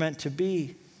you're meant to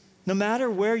be. No matter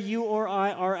where you or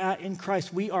I are at in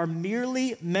Christ, we are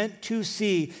merely meant to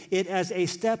see it as a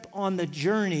step on the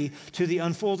journey to the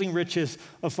unfolding riches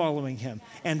of following him.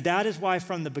 And that is why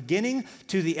from the beginning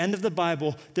to the end of the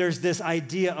Bible, there's this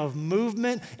idea of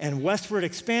movement and westward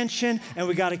expansion, and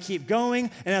we got to keep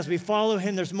going. And as we follow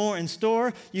him, there's more in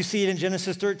store. You see it in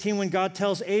Genesis 13 when God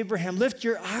tells Abraham, lift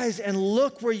your eyes and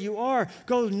look where you are.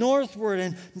 Go northward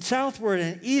and southward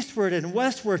and eastward and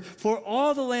westward. For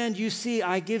all the land you see,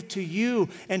 I give to you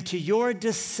and to your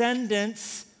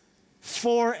descendants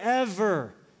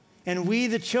forever. And we,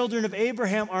 the children of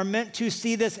Abraham, are meant to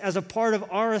see this as a part of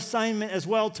our assignment as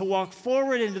well, to walk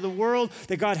forward into the world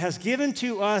that God has given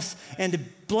to us and to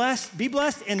be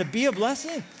blessed and to be a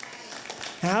blessing.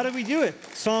 How do we do it?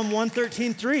 Psalm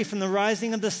 113:3, from the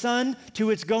rising of the sun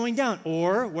to its going down.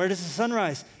 Or, where does the sun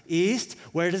rise? East.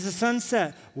 Where does the sun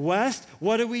set? West.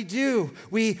 What do?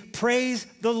 We praise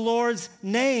the Lord's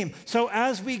name. So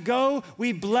as we go,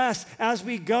 we bless. As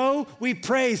we go, we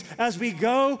praise. As we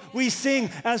go, we sing.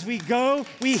 As we go,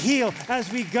 we heal.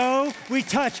 As we go, we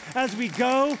touch. As we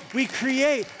go, we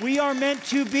create. We are meant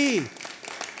to be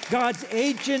God's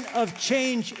agent of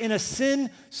change in a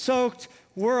sin-soaked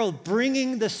world,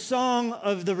 bringing the song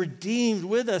of the redeemed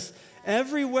with us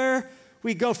everywhere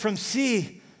we go, from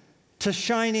sea to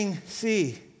shining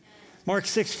sea. Mark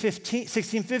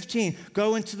 16:15,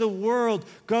 go into the world,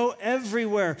 go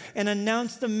everywhere, and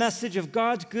announce the message of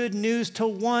God's good news to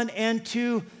one and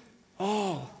to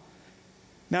all.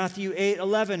 Matthew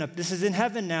 8:11, this is in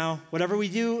heaven now. Whatever we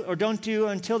do or don't do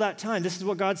until that time, this is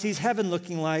what God sees heaven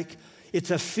looking like. It's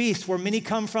a feast where many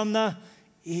come from the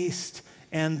east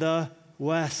and the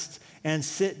west and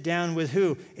sit down with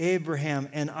who? Abraham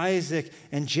and Isaac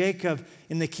and Jacob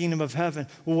in the kingdom of heaven.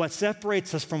 Well, what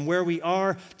separates us from where we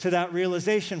are to that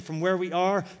realization, from where we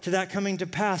are to that coming to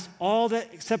pass, all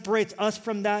that separates us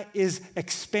from that is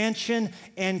expansion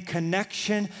and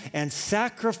connection and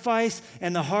sacrifice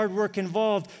and the hard work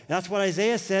involved. That's what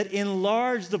Isaiah said,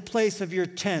 enlarge the place of your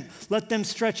tent. Let them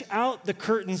stretch out the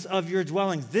curtains of your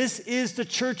dwellings. This is the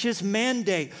church's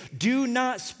mandate. Do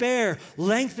not spare.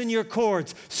 Lengthen your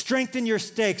cords. Strengthen your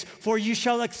stakes, for you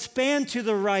shall expand to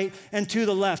the right and to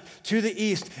the left, to the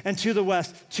east and to the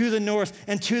west, to the north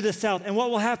and to the south. And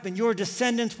what will happen? Your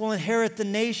descendants will inherit the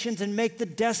nations and make the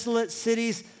desolate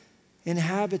cities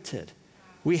inhabited.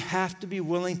 We have to be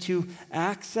willing to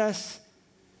access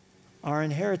our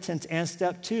inheritance. And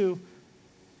step 2,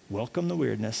 welcome the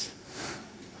weirdness.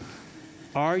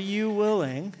 Are you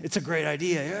willing? It's a great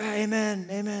idea. Amen,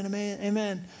 amen, amen,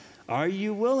 amen. Are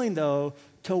you willing, though,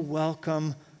 to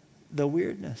welcome the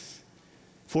weirdness?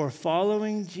 For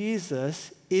following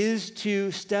Jesus is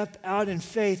to step out in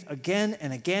faith again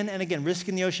and again and again,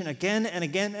 risking the ocean again and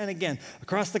again and again,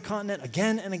 across the continent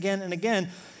again and again and again,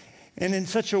 and in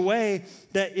such a way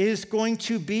that is going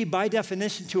to be, by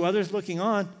definition, to others looking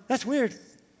on, that's weird.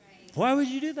 Right. Why would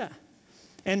you do that?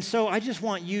 And so I just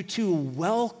want you to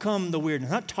welcome the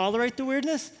weirdness, not tolerate the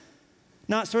weirdness,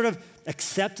 not sort of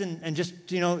accept and just,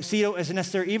 see it as a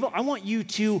necessary evil. I want you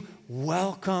to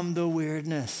welcome the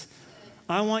weirdness.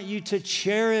 I want you to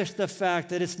cherish the fact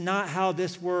that it's not how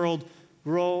this world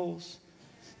rolls.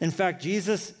 In fact,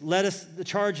 Jesus led us the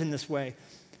charge in this way.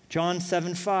 John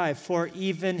 7:5, for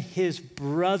even his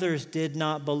brothers did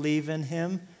not believe in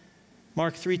him.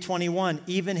 Mark 3:21,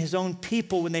 even his own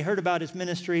people, when they heard about his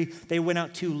ministry, they went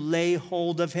out to lay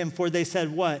hold of him, for they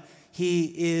said, what? He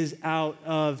is out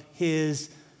of his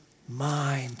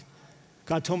mind.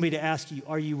 God told me to ask you,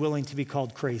 are you willing to be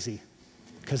called crazy?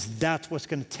 Because that's what's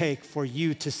going to take for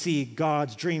you to see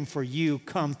God's dream for you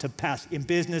come to pass in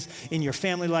business, in your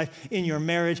family life, in your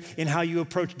marriage, in how you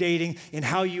approach dating, in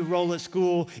how you roll at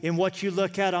school, in what you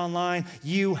look at online.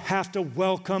 You have to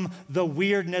welcome the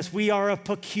weirdness. We are a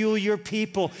peculiar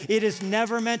people. It is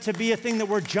never meant to be a thing that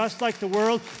we're just like the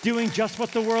world, doing just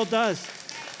what the world does.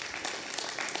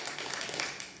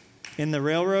 In the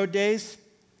railroad days,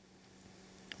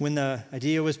 when the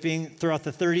idea was being throughout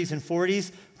the 30s and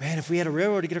 40s, man, if we had a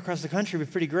railroad to get across the country, it would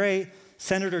be pretty great.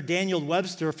 Senator Daniel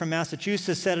Webster from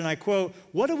Massachusetts said, and I quote,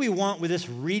 what do we want with this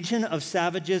region of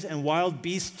savages and wild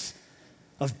beasts,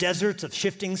 of deserts, of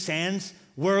shifting sands,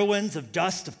 whirlwinds, of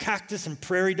dust, of cactus and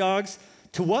prairie dogs?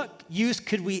 To what use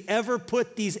could we ever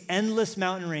put these endless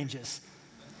mountain ranges?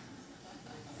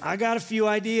 I got a few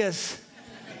ideas.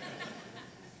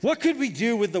 What could we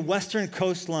do with the western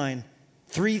coastline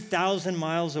 3,000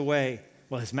 miles away?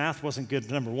 Well, his math wasn't good,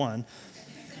 number one.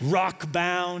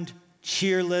 Rock-bound,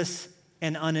 cheerless,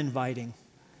 and uninviting.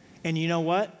 And you know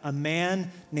what? A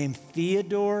man named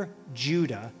Theodore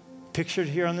Judah, pictured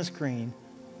here on the screen,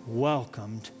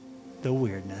 welcomed the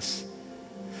weirdness.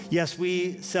 Yes,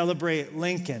 we celebrate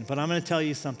Lincoln, but I'm going to tell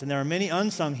you something. There are many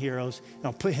unsung heroes, and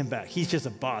I'll put him back. He's just a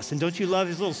boss. And don't you love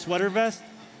his little sweater vest?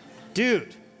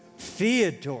 Dude,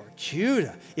 Theodore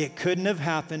Judah. It couldn't have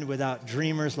happened without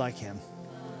dreamers like him.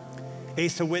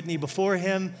 Asa Whitney before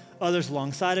him, others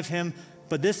alongside of him.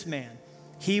 But this man,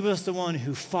 he was the one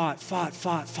who fought,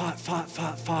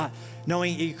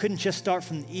 knowing you couldn't just start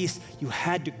from the east. You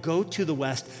had to go to the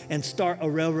west and start a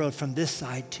railroad from this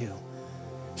side too.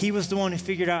 He was the one who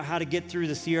figured out how to get through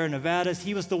the Sierra Nevadas.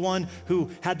 He was the one who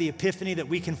had the epiphany that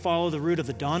we can follow the route of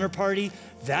the Donner Party.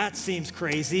 That seems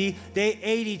crazy. They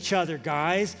ate each other,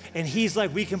 guys. And he's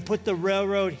like, we can put the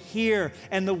railroad here.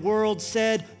 And the world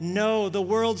said, no. The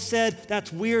world said,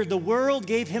 that's weird. The world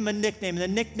gave him a nickname, and the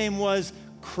nickname was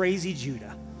Crazy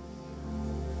Judah.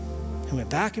 He went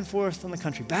back and forth in the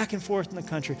country,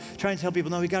 trying to tell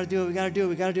people, no, we got to do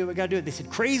it. They said,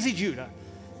 Crazy Judah.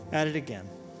 At it again.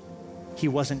 He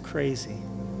wasn't crazy.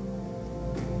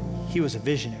 He was a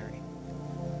visionary.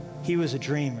 He was a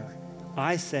dreamer.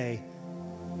 I say,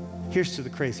 here's to the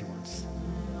crazy ones.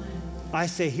 I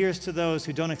say, here's to those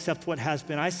who don't accept what has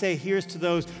been. I say, here's to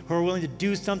those who are willing to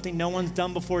do something no one's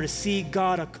done before, to see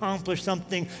God accomplish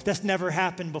something that's never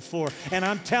happened before. And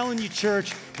I'm telling you,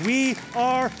 church, we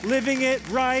are living it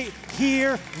right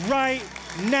here, right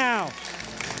now.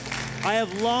 I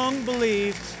have long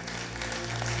believed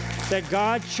that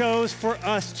God chose for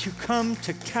us to come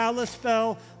to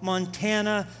Kalispell,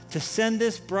 Montana, to send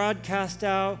this broadcast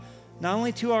out, not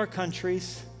only to our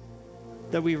countries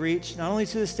that we reach, not only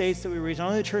to the states that we reach, not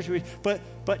only the church we reach,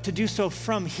 but to do so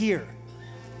from here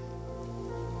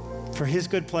for his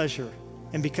good pleasure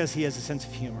and because he has a sense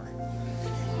of humor.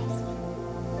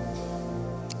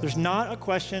 There's not a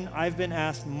question I've been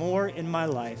asked more in my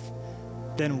life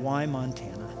than why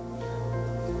Montana?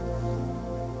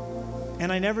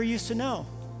 And I never used to know,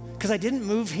 because I didn't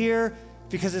move here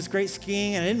because it's great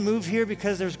skiing, and I didn't move here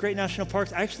because there's great national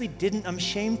parks. I actually didn't, I'm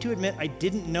ashamed to admit, I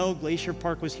didn't know Glacier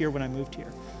Park was here when I moved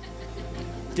here.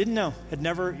 Didn't know, had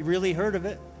never really heard of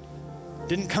it.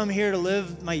 Didn't come here to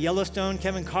live my Yellowstone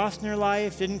Kevin Costner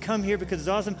life. Didn't come here because it's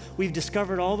awesome. We've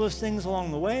discovered all those things along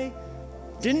the way.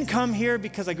 Didn't come here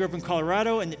because I grew up in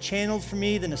Colorado and it channeled for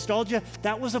me the nostalgia.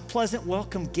 That was a pleasant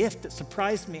welcome gift that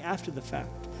surprised me after the fact.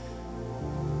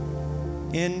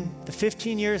 In the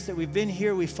 15 years that we've been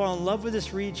here, we've fallen in love with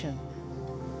this region.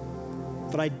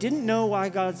 But I didn't know why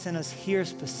God sent us here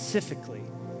specifically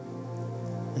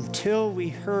until we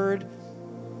heard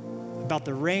about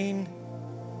the rain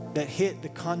that hit the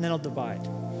Continental Divide.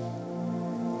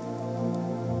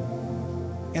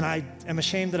 And I am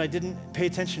ashamed that I didn't pay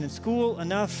attention in school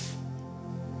enough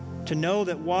to know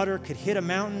that water could hit a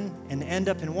mountain and end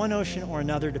up in one ocean or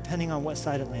another, depending on what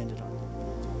side it landed on.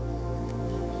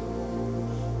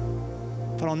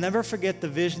 But I'll never forget the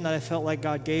vision that I felt like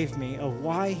God gave me of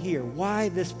why here, why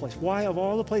this place, why of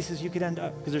all the places you could end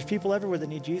up, because there's people everywhere that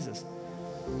need Jesus.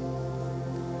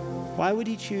 Why would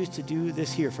he choose to do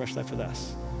this here, Fresh Life, with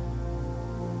us?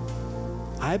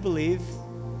 I believe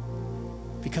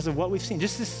because of what we've seen.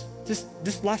 Just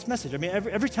this last message. I mean,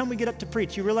 every time we get up to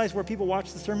preach, you realize where people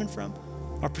watch the sermon from,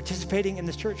 are participating in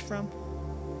this church from.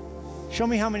 Show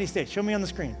me how many states. Show me on the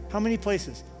screen. How many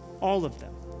places? All of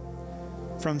them.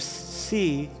 From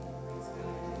sea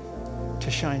to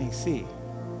shining sea,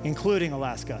 including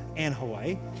Alaska and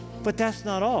Hawaii. But that's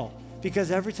not all,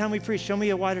 because every time we preach, show me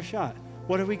a wider shot.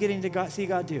 What are we getting to see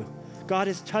God do? God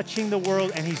is touching the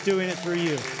world, and he's doing it through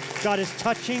you. God is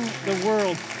touching the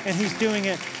world, and he's doing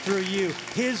it through you.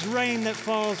 His rain that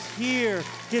falls here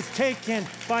gets taken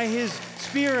by his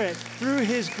Spirit through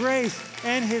his grace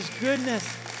and his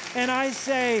goodness. And I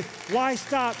say, why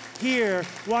stop here?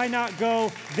 Why not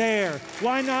go there?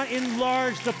 Why not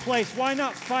enlarge the place? Why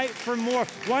not fight for more?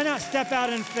 Why not step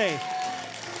out in faith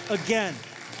again?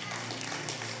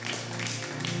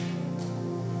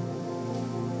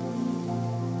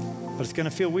 But it's going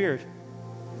to feel weird.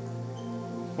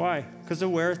 Why? Because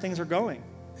of where things are going.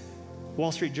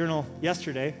 Wall Street Journal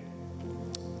yesterday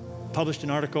published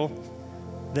an article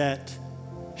that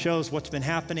shows what's been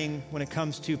happening when it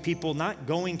comes to people not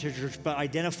going to church, but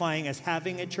identifying as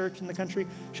having a church in the country.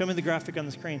 Show me the graphic on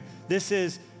the screen. This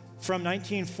is from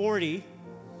 1940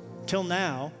 till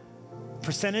now,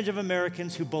 percentage of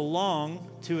Americans who belong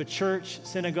to a church,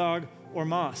 synagogue, or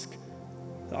mosque.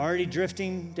 The already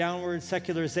drifting downward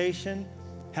secularization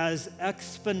has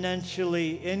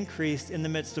exponentially increased in the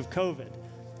midst of COVID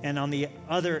and on the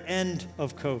other end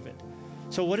of COVID.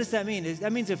 So what does that mean?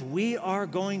 That means if we are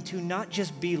going to not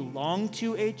just belong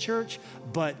to a church,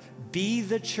 but be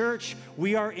the church,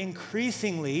 we are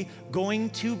increasingly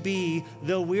going to be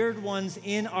the weird ones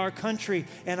in our country.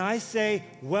 And I say,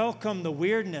 welcome the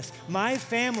weirdness. My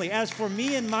family, as for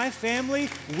me and my family,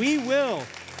 we will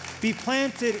be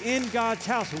planted in God's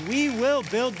house. We will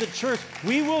build the church.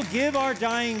 We will give our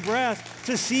dying breath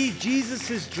to see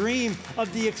Jesus' dream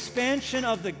of the expansion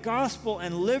of the gospel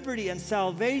and liberty and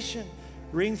salvation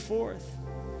ring forth.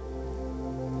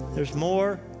 There's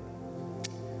more.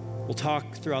 We'll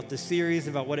talk throughout the series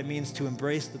about what it means to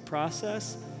embrace the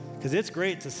process, because it's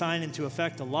great to sign into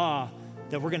effect a law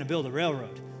that we're going to build a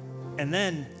railroad. And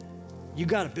then you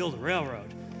got to build a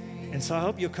railroad. And so I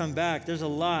hope you'll come back. There's a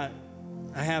lot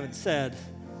I haven't said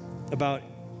about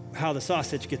how the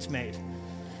sausage gets made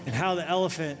and how the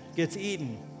elephant gets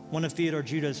eaten. One of Theodore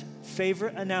Judah's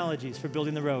favorite analogies for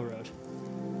building the railroad: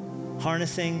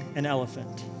 harnessing an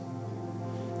elephant.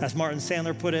 As Martin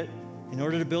Sandler put it, in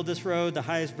order to build this road, the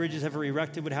highest bridges ever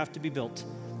erected would have to be built.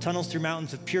 Tunnels through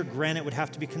mountains of pure granite would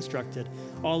have to be constructed.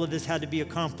 All of this had to be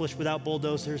accomplished without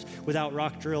bulldozers, without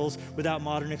rock drills, without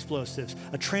modern explosives.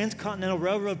 A transcontinental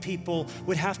railroad, people,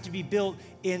 would have to be built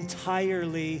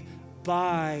entirely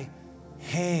by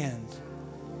hand.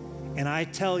 And I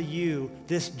tell you,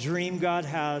 this dream God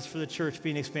has for the church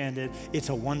being expanded, it's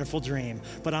a wonderful dream.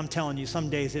 But I'm telling you, some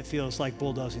days it feels like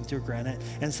bulldozing through granite,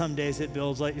 and some days it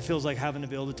feels like having to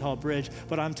build a tall bridge.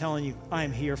 But I'm telling you, I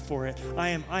am here for it.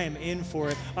 I am in for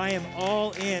it. I am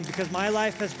all in, because my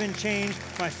life has been changed.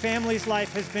 My family's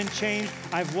life has been changed.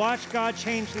 I've watched God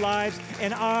change lives,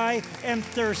 and I am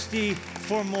thirsty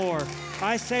for more.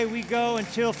 I say we go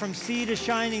until from sea to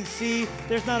shining sea,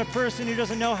 there's not a person who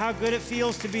doesn't know how good it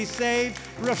feels to be saved,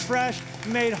 refreshed,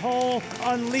 made whole,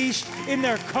 unleashed in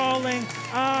their calling.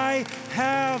 I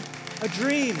have a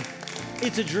dream.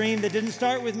 It's a dream that didn't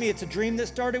start with me. It's a dream that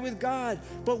started with God.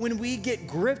 But when we get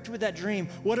gripped with that dream,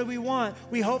 what do we want?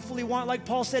 We hopefully want, like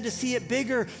Paul said, to see it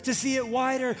bigger, to see it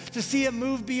wider, to see it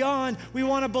move beyond. We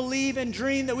want to believe and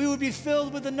dream that we would be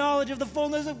filled with the knowledge of the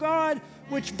fullness of God,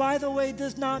 which, by the way,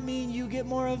 does not mean you get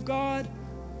more of God.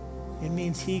 It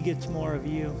means He gets more of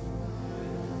you.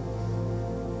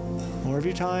 More of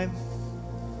your time,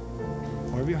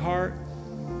 more of your heart,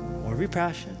 more of your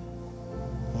passion,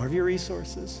 more of your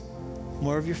resources,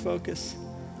 more of your focus.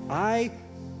 I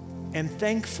am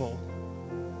thankful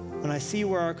when I see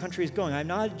where our country is going. I'm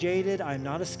not jaded. I'm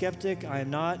not a skeptic. I'm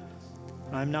not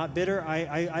bitter.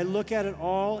 I look at it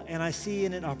all and I see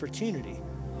in an opportunity.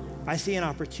 I see an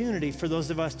opportunity for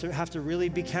those of us to have to really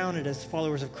be counted as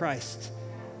followers of Christ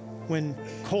when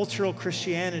cultural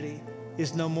Christianity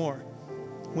is no more.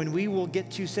 When we will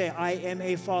get to say, I am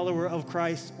a follower of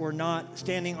Christ, or not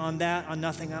standing on that, on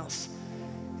nothing else.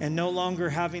 And no longer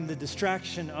having the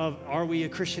distraction of, are we a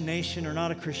Christian nation or not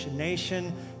a Christian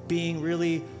nation, being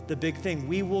really the big thing.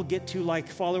 We will get to, like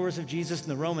followers of Jesus in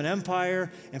the Roman Empire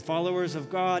and followers of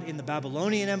God in the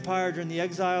Babylonian Empire during the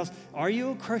exiles. Are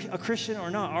you a Christian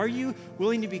or not? Are you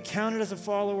willing to be counted as a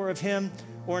follower of Him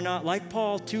or not? Like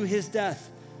Paul, to his death.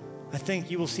 I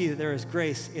think you will see that there is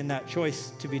grace in that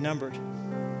choice to be numbered.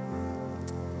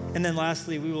 And then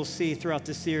lastly, we will see throughout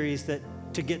this series that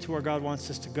to get to where God wants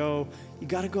us to go, you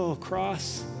got to go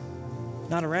across,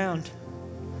 not around.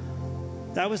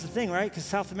 That was the thing, right? Because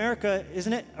South America,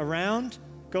 isn't it? Around,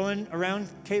 going around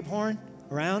Cape Horn,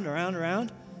 around.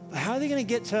 But how are they going to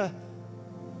get to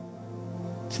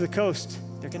the coast?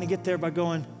 They're going to get there by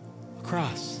going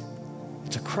across.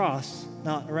 It's across,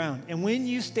 not around. And when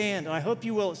you stand, and I hope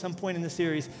you will at some point in the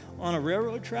series, on a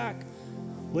railroad track,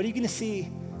 what are you going to see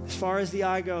as far as the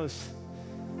eye goes?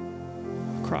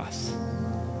 Across.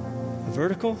 A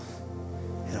vertical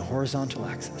and a horizontal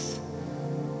axis.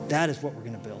 That is what we're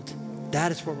going to build.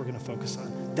 That is what we're going to focus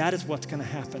on. That is what's going to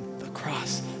happen. The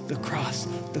cross, the cross,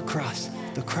 the cross,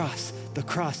 the cross, the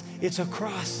cross. It's a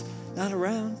cross, not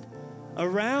around.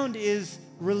 Around is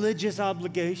religious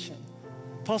obligation.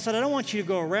 Paul said, I don't want you to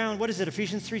go around. What is it,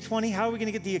 Ephesians 3:20? How are we going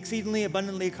to get the exceedingly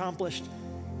abundantly accomplished?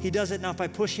 He does it not by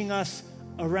pushing us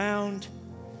around,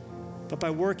 but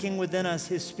by working within us,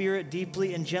 His Spirit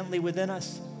deeply and gently within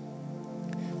us.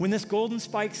 When this Golden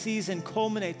Spike season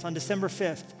culminates on December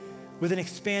 5th with an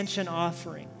expansion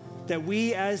offering, that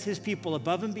we as His people,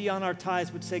 above and beyond our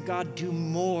tithes, would say, God, do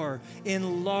more,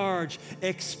 enlarge,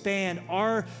 expand.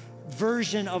 Our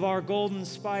version of our Golden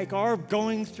Spike, our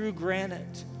going through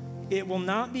granite, it will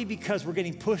not be because we're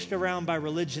getting pushed around by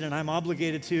religion and I'm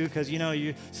obligated to because,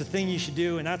 it's a thing you should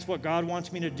do and that's what God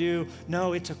wants me to do.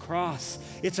 No, it's a cross.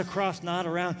 It's a cross, not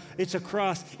around. It's a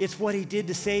cross. It's what he did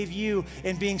to save you,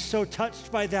 and being so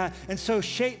touched by that and so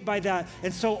shaped by that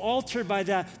and so altered by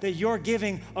that you're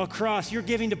giving a cross. You're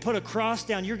giving to put a cross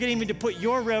down. You're giving to put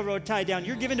your railroad tie down.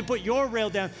 You're giving to put your rail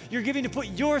down. You're giving to put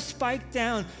your spike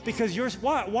down because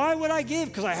why would I give?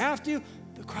 Because I have to?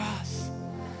 The cross.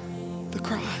 The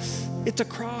cross. It's a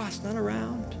cross, not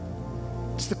around.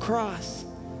 It's the cross.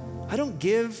 I don't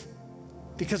give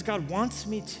because God wants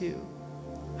me to.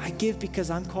 I give because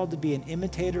I'm called to be an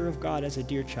imitator of God as a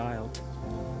dear child.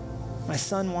 My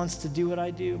son wants to do what I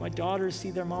do. My daughters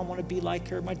see their mom want to be like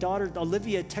her. My daughter,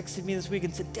 Olivia, texted me this week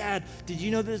and said, Dad, did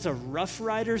you know there's a Rough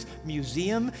Riders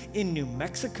museum in New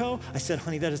Mexico? I said,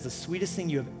 honey, that is the sweetest thing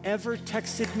you have ever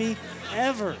texted me,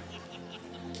 ever.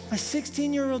 My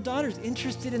 16-year-old daughter's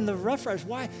interested in the Rough Riders.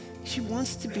 Why? She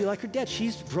wants to be like her dad.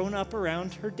 She's grown up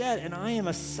around her dad, and I am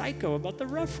a psycho about the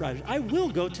Rough Riders. I will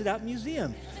go to that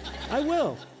museum. I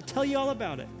will. I'll tell you all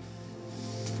about it.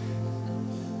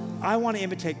 I want to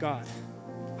imitate God.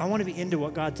 I want to be into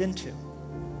what God's into.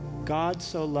 God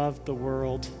so loved the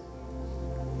world,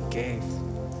 gave.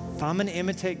 If I'm going to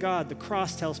imitate God, the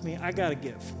cross tells me I got to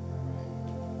give.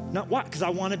 Not what? Because I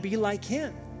want to be like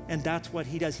him. And that's what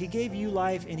he does. He gave you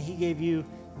life, and he gave you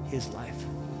his life.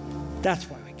 That's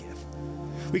why we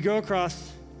give. We go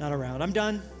across, not around. I'm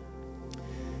done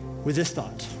with this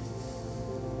thought.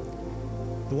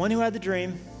 The one who had the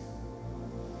dream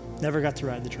never got to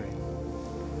ride the train.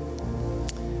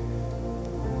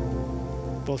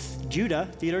 Both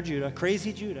Theodore Judah,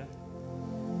 crazy Judah,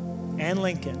 and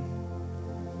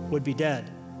Lincoln would be dead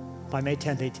by May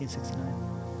 10th,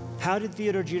 1869. How did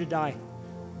Theodore Judah die?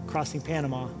 Crossing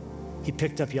Panama, he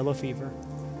picked up yellow fever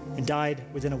and died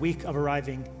within a week of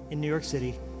arriving in New York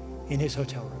City in his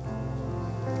hotel room.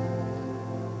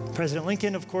 President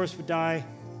Lincoln, of course, would die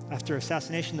after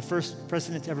assassination, the first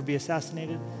president to ever be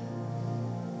assassinated.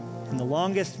 And the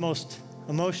longest, most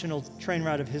emotional train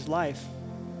ride of his life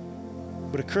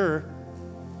would occur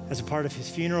as a part of his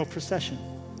funeral procession.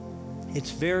 It's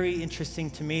very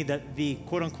interesting to me that the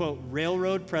quote-unquote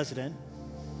railroad president,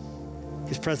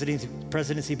 his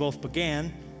presidency both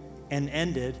began and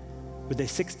ended with a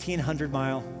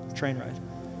 1,600-mile train ride.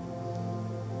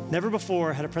 Never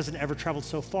before had a president ever traveled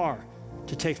so far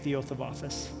to take the oath of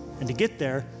office. And to get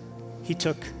there, he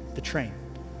took the train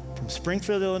from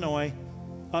Springfield, Illinois,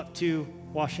 up to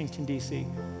Washington, D.C.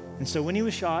 And so when he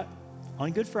was shot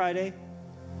on Good Friday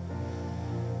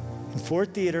in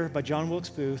Ford Theater by John Wilkes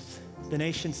Booth, the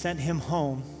nation sent him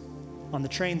home on the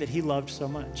train that he loved so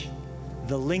much.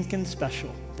 The Lincoln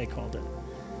Special, they called it.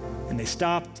 And they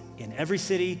stopped in every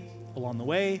city along the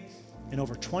way, and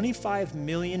over 25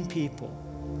 million people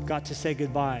got to say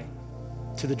goodbye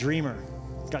to the dreamer,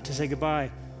 got to say goodbye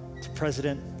to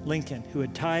President Lincoln, who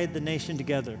had tied the nation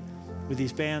together with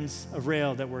these bands of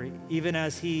rail that were, even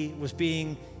as he was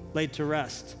being laid to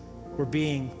rest, were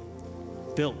being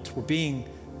built, were being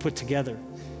put together.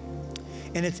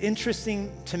 And it's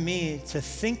interesting to me to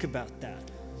think about that.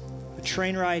 A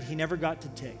train ride he never got to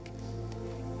take.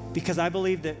 Because I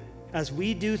believe that as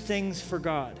we do things for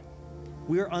God,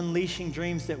 we're unleashing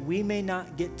dreams that we may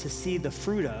not get to see the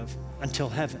fruit of until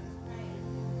heaven.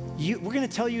 We're going to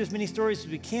tell you as many stories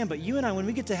as we can, but you and I, when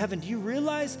we get to heaven, do you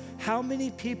realize how many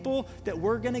people that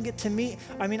we're going to get to meet?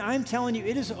 I mean, I'm telling you,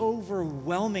 it is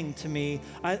overwhelming to me.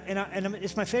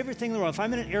 It's my favorite thing in the world. If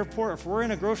I'm in an airport or if we're in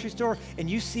a grocery store and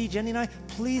you see Jenny and I,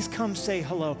 please come say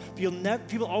hello.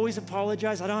 People always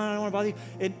apologize. I don't want to bother you.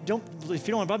 If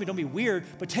you don't want to bother me, don't be weird,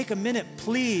 but take a minute,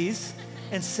 please,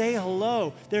 and say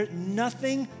hello. There's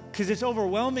nothing, because it's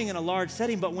overwhelming in a large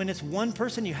setting, but when it's one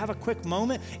person, you have a quick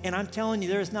moment, and I'm telling you,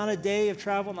 there is not a day of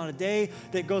travel, not a day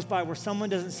that goes by where someone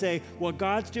doesn't say, what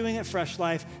God's doing at Fresh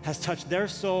Life has touched their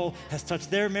soul, has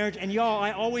touched their marriage, and y'all,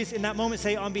 I always in that moment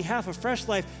say, on behalf of Fresh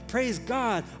Life, praise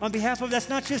God. On behalf of, that's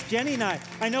not just Jenny and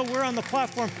I know we're on the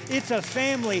platform, it's a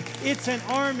family, it's an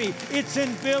army, it's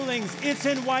in Billings, it's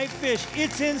in Whitefish,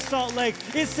 it's in Salt Lake,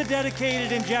 it's the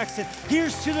dedicated in Jackson.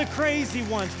 Here's to the crazy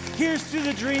ones, here's to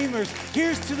the dreamers,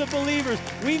 here's to the believers.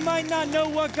 We might not know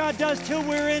what God does till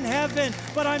we're in heaven,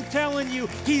 but I'm telling you,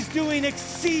 he's doing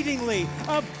exceedingly,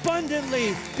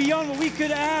 abundantly, beyond what we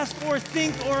could ask or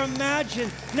think or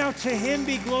imagine. Now to him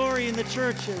be glory in the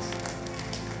churches.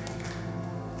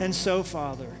 And so,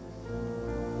 Father,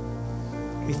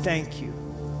 we thank you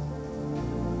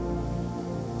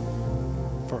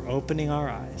for opening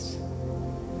our eyes.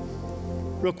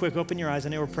 Real quick, open your eyes. I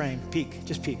know we're praying. Peek,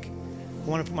 just peek. I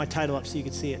want to put my title up so you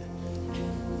can see it.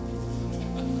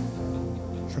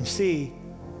 From sea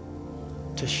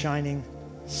to shining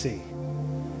sea.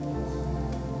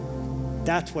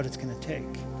 That's what it's going to take.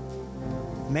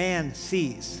 Man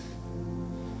sees.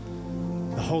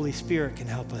 The Holy Spirit can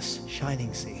help us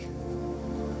shining see.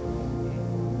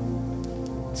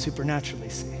 Supernaturally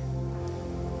see.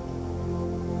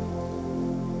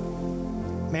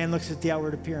 Man looks at the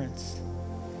outward appearance.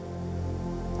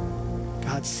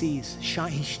 God sees.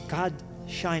 God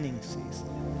shining sees.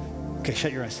 Okay,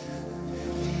 shut your eyes.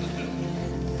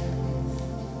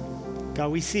 God,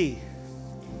 we see,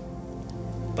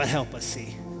 but help us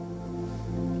see.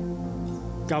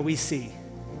 God, we see,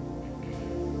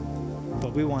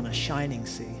 but we want a shining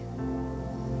see.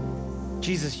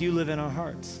 Jesus, you live in our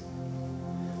hearts.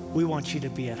 We want you to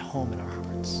be at home in our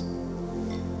hearts.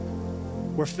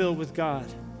 We're filled with God.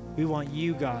 We want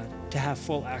you, God, to have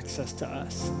full access to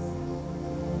us.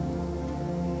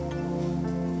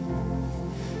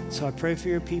 So I pray for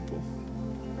your people.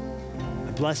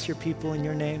 I bless your people in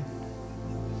your name.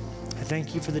 I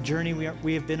thank you for the journey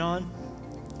we have been on,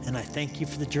 and I thank you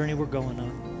for the journey we're going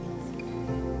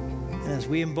on. And as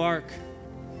we embark,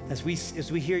 as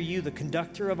we hear you, the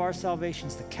conductor of our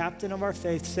salvations, the captain of our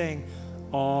faith, saying,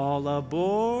 all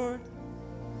aboard,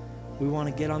 we want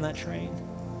to get on that train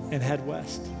and head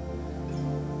west.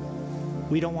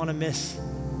 We don't want to miss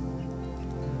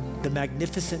the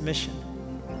magnificent mission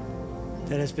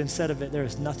that has been said of it. There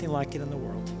is nothing like it in the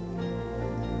world.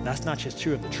 That's not just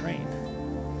true of the train.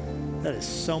 That is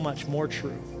so much more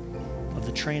true of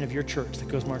the train of your church that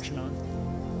goes marching on.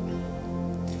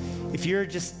 If you're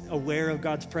just aware of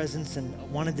God's presence and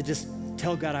wanted to just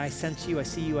tell God, I sense you, I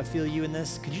see you, I feel you in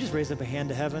this, could you just raise up a hand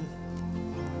to heaven?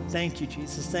 Thank you,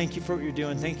 Jesus. Thank you for what you're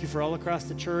doing. Thank you for all across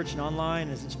the church and online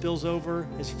as it spills over,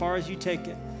 as far as you take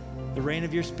it, the rain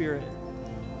of your Spirit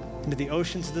into the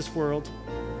oceans of this world.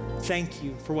 Thank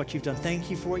you for what you've done. Thank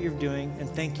you for what you're doing, and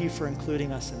thank you for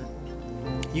including us in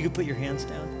it. You can put your hands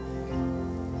down.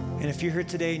 And if you're here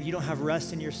today and you don't have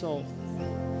rest in your soul,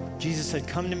 Jesus said,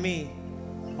 come to me,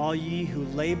 all ye who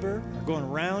labor, are going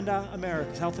around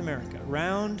America, South America,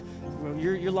 around,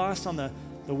 you're lost on the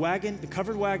wagon, the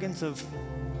covered wagons of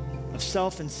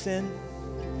self and sin.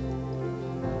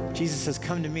 Jesus says,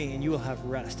 come to me and you will have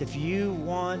rest. If you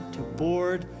want to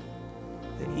board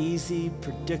the easy,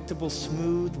 predictable,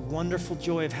 smooth, wonderful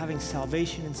joy of having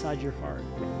salvation inside your heart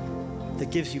that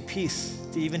gives you peace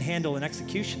to even handle an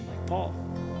execution like Paul.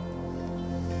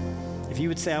 If you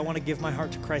would say, I want to give my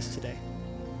heart to Christ today,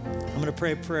 I'm going to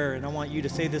pray a prayer and I want you to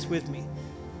say this with me.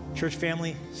 Church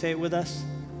family, say it with us.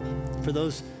 For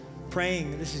those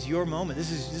praying, this is your moment.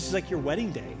 This is like your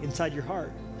wedding day inside your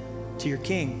heart to your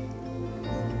King.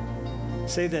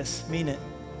 Say this, mean it.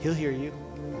 He'll hear you.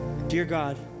 Dear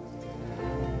God,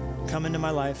 come into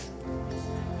my life.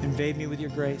 Invade me with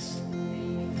your grace.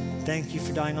 Thank you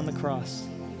for dying on the cross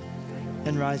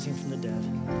and rising from the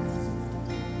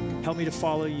dead. Help me to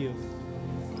follow you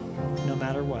no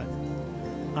matter what.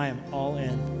 I am all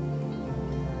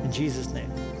in Jesus'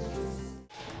 name.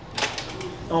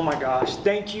 Oh my gosh,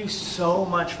 thank you so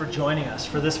much for joining us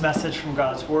for this message from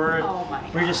God's Word. Oh my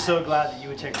gosh. We're just so glad that you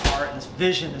would take part in this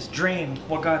vision, this dream,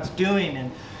 what God's doing.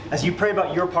 And as you pray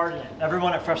about your part in it,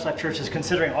 everyone at Fresh Life Church is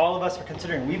considering, all of us are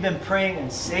considering, we've been praying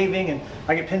and saving, and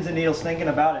I get pins and needles thinking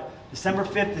about it. December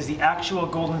 5th is the actual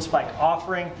Golden Spike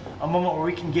offering, a moment where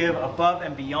we can give above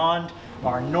and beyond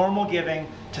our normal giving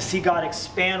to see God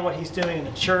expand what he's doing in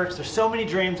the church. There's so many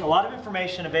dreams, a lot of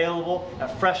information available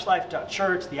at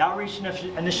freshlife.church, the outreach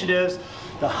initiatives,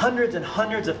 the hundreds and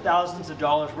hundreds of thousands of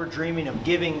dollars we're dreaming of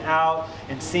giving out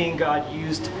and seeing God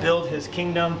use to build his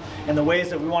kingdom, and the ways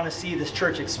that we want to see this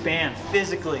church expand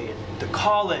physically, the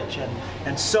college,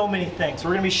 and so many things.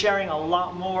 We're going to be sharing a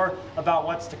lot more about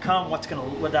what's to come,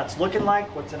 what that's looking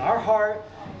like, what's in our heart,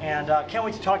 and can't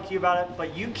wait to talk to you about it.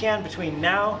 But you can, between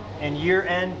now and year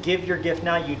end, give your gift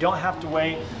now. You don't have to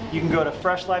wait. You can go to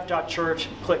freshlife.church,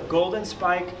 click Golden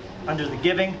Spike under the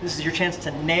giving. This is your chance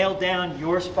to nail down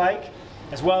your spike.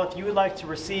 As well, if you would like to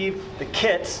receive the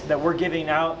kits that we're giving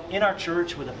out in our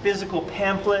church with a physical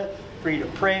pamphlet for you to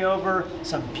pray over,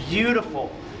 some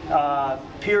beautiful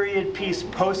period piece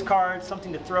postcards,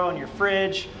 something to throw in your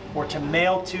fridge or to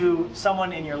mail to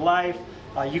someone in your life,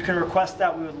 you can request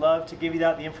that. We would love to give you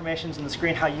that. The information's on the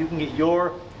screen, how you can get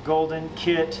your Golden Spike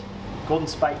kit. Golden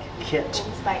Spike kit.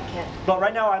 But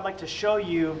right now I'd like to show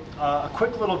you a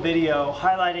quick little video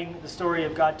highlighting the story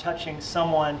of God touching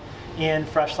someone in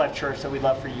Fresh Life Church that we'd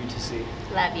love for you to see.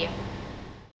 Love you.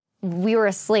 We were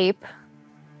asleep,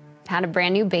 had a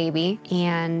brand new baby,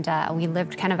 and we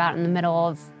lived kind of out in the middle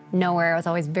of nowhere. It was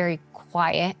always very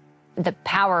quiet. The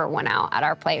power went out at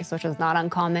our place, which was not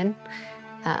uncommon.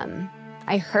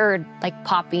 I heard like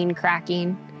popping,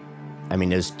 cracking, I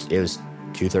mean, it was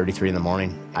 2:33 in the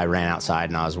morning. I ran outside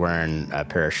and I was wearing a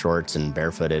pair of shorts and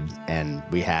barefooted, and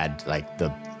we had like the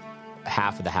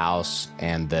half of the house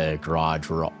and the garage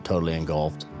were totally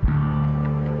engulfed.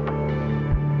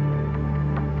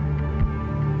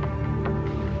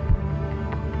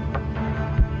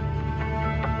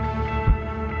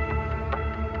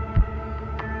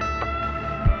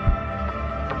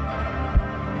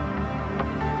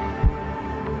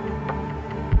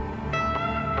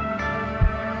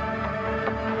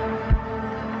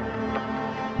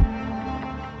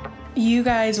 You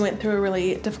guys went through a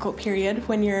really difficult period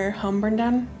when your home burned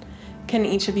down. Can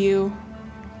each of you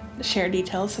share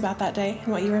details about that day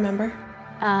and what you remember?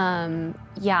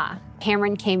 Yeah.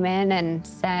 Cameron came in and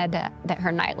said that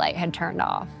her nightlight had turned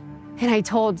off. And I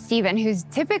told Steven, who's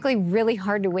typically really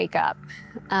hard to wake up,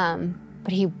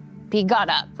 but he got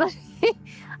up.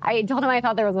 I told him I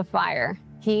thought there was a fire.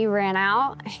 He ran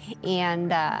out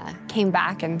and came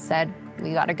back and said,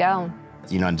 "We gotta go."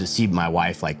 You know, and to see my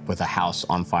wife like with a house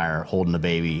on fire, holding a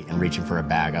baby and reaching for a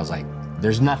bag, I was like,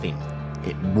 there's nothing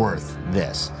worth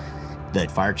this. The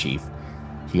fire chief,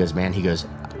 he goes,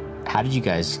 how did you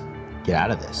guys get out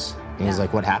of this? And he's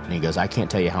like, what happened? He goes, I can't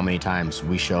tell you how many times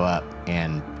we show up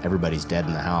and everybody's dead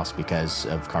in the house because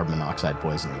of carbon monoxide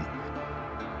poisoning.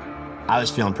 I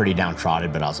was feeling pretty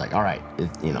downtrodden, but I was like, all right,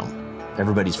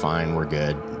 everybody's fine, we're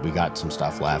good. We got some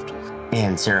stuff left.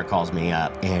 And Sarah calls me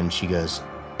up and she goes,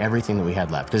 everything that we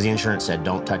had left, because the insurance said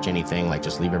don't touch anything, like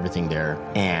just leave everything there.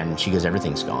 And she goes,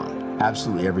 everything's gone.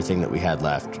 Absolutely everything that we had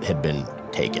left had been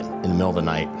taken in the middle of the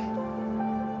night.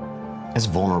 It's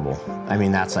vulnerable. I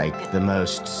mean, that's like the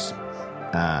most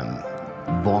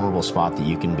vulnerable spot that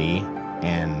you can be.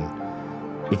 And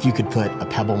if you could put a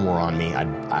pebble more on me,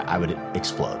 I would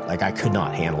explode. Like I could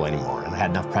not handle anymore. And I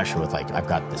had enough pressure with like, I've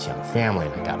got this young family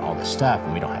and I got all this stuff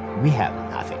and we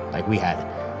have nothing. Like we had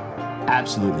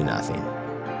absolutely nothing.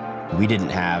 We didn't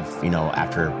have,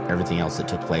 after everything else that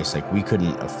took place, like we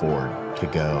couldn't afford to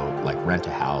go like rent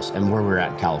a house. And where we were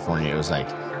at in California, it was like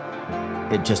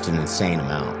just an insane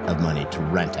amount of money to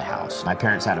rent a house. My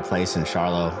parents had a place in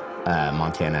Charlotte,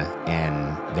 Montana,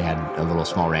 and they had a little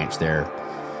small ranch there.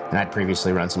 And I'd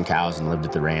previously run some cows and lived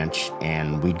at the ranch,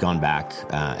 and we'd gone back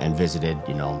and visited,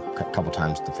 a couple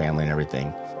times with the family and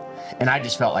everything. And I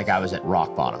just felt like I was at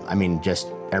rock bottom. I mean,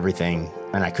 just everything,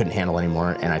 and I couldn't handle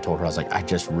anymore. And I told her, I was like, I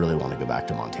just really want to go back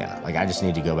to Montana. Like, I just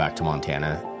need to go back to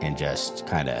Montana and just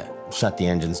kind of shut the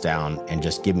engines down and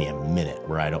just give me a minute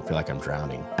where I don't feel like I'm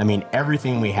drowning. I mean,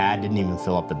 everything we had didn't even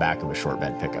fill up the back of a short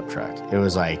bed pickup truck. It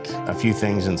was like a few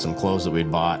things and some clothes that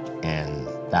we'd bought, and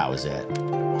that was it.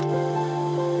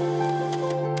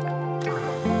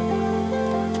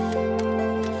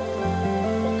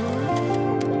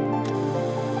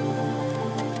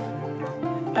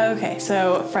 Okay,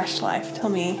 so Fresh Life. Tell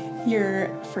me your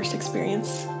first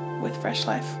experience with Fresh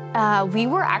Life. We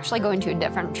were actually going to a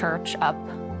different church up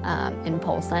in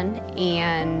Polson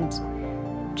and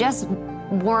just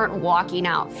weren't walking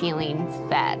out feeling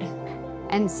fed.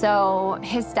 And so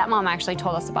his stepmom actually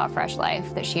told us about Fresh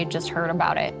Life, that she had just heard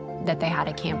about it, that they had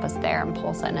a campus there in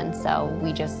Polson. And so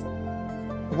we just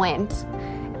went.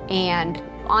 And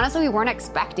honestly, we weren't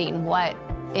expecting what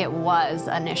it was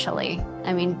initially.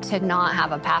 I mean, to not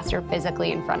have a pastor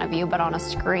physically in front of you, but on a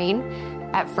screen.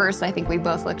 At first, I think we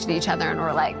both looked at each other and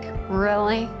were like,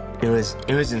 really? It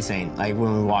was insane. Like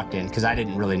when we walked in, because I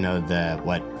didn't really know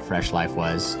what Fresh Life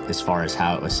was as far as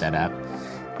how it was set up.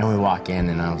 And we walk in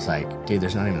and I was like, dude,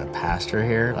 there's not even a pastor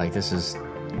here. Like this is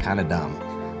kind of dumb.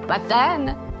 But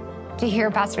then to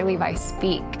hear Pastor Levi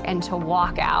speak and to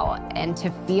walk out and to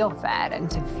feel fed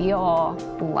and to feel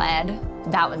led,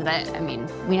 that was it. I mean,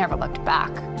 we never looked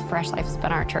back. Fresh Life's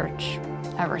been our church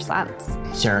ever since.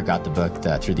 Sarah got the book,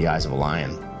 Through the Eyes of a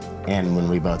Lion. And when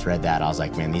we both read that, I was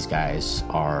like, man, these guys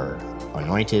are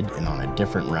anointed and on a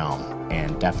different realm.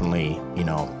 And definitely,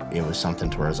 it was something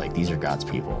to where I was like, these are God's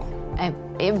people.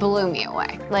 It blew me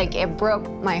away. Like, it broke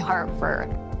my heart for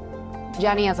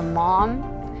Jenny as a mom,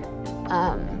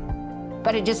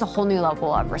 but it just a whole new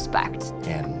level of respect.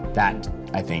 And that,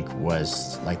 I think,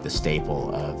 was like the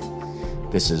staple of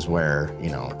this is where,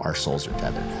 our souls are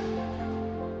tethered.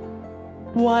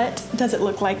 What does it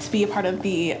look like to be a part of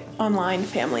the online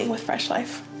family with Fresh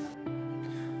Life?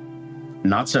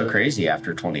 Not so crazy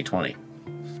after 2020.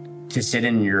 To sit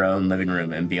in your own living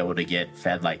room and be able to get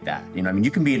fed like that.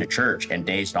 You can be in a church and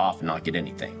dazed off and not get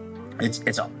anything.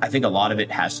 I think a lot of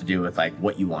it has to do with like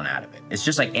what you want out of it. It's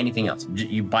just like anything else.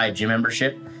 You buy a gym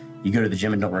membership, you go to the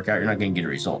gym and don't work out, you're not going to get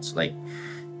results. Like,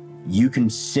 you can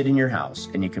sit in your house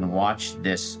and you can watch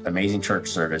this amazing church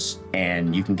service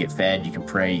and you can get fed, you can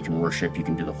pray, you can worship, you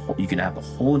can have the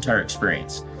whole entire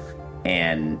experience.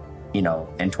 And, you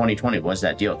know, in 2020 was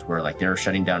that deal to where like they were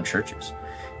shutting down churches.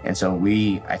 And so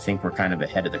I think we're kind of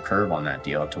ahead of the curve on that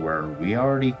deal to where we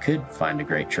already could find a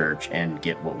great church and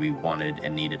get what we wanted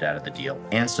and needed out of the deal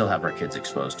and still have our kids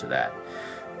exposed to that.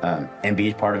 And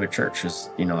be part of a church is,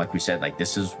 you know, like we said, like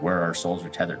this is where our souls are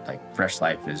tethered. Like Fresh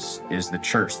Life is the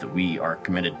church that we are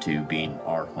committed to being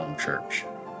our home church.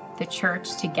 The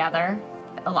church together,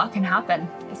 a lot can happen.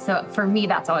 So for me,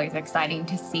 that's always exciting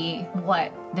to see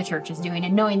what the church is doing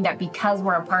and knowing that because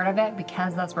we're a part of it,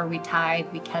 because that's where we tithe,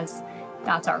 because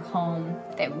that's our home,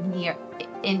 that we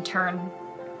in turn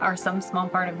are some small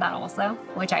part of that also,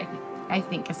 which I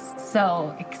think is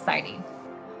so exciting.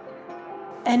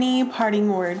 Any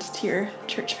parting words to your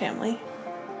church family?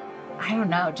 I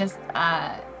don't know, just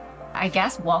I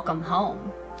guess welcome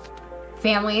home.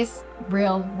 Families,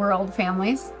 real world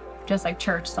families, just like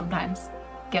church sometimes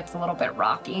gets a little bit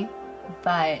rocky.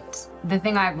 But the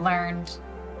thing I've learned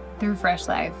through Fresh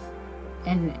Life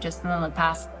and just in the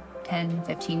past 10,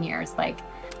 15 years, like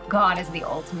God is the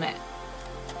ultimate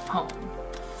home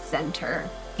center,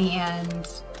 and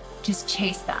just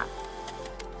chase that.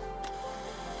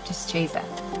 Just chase it.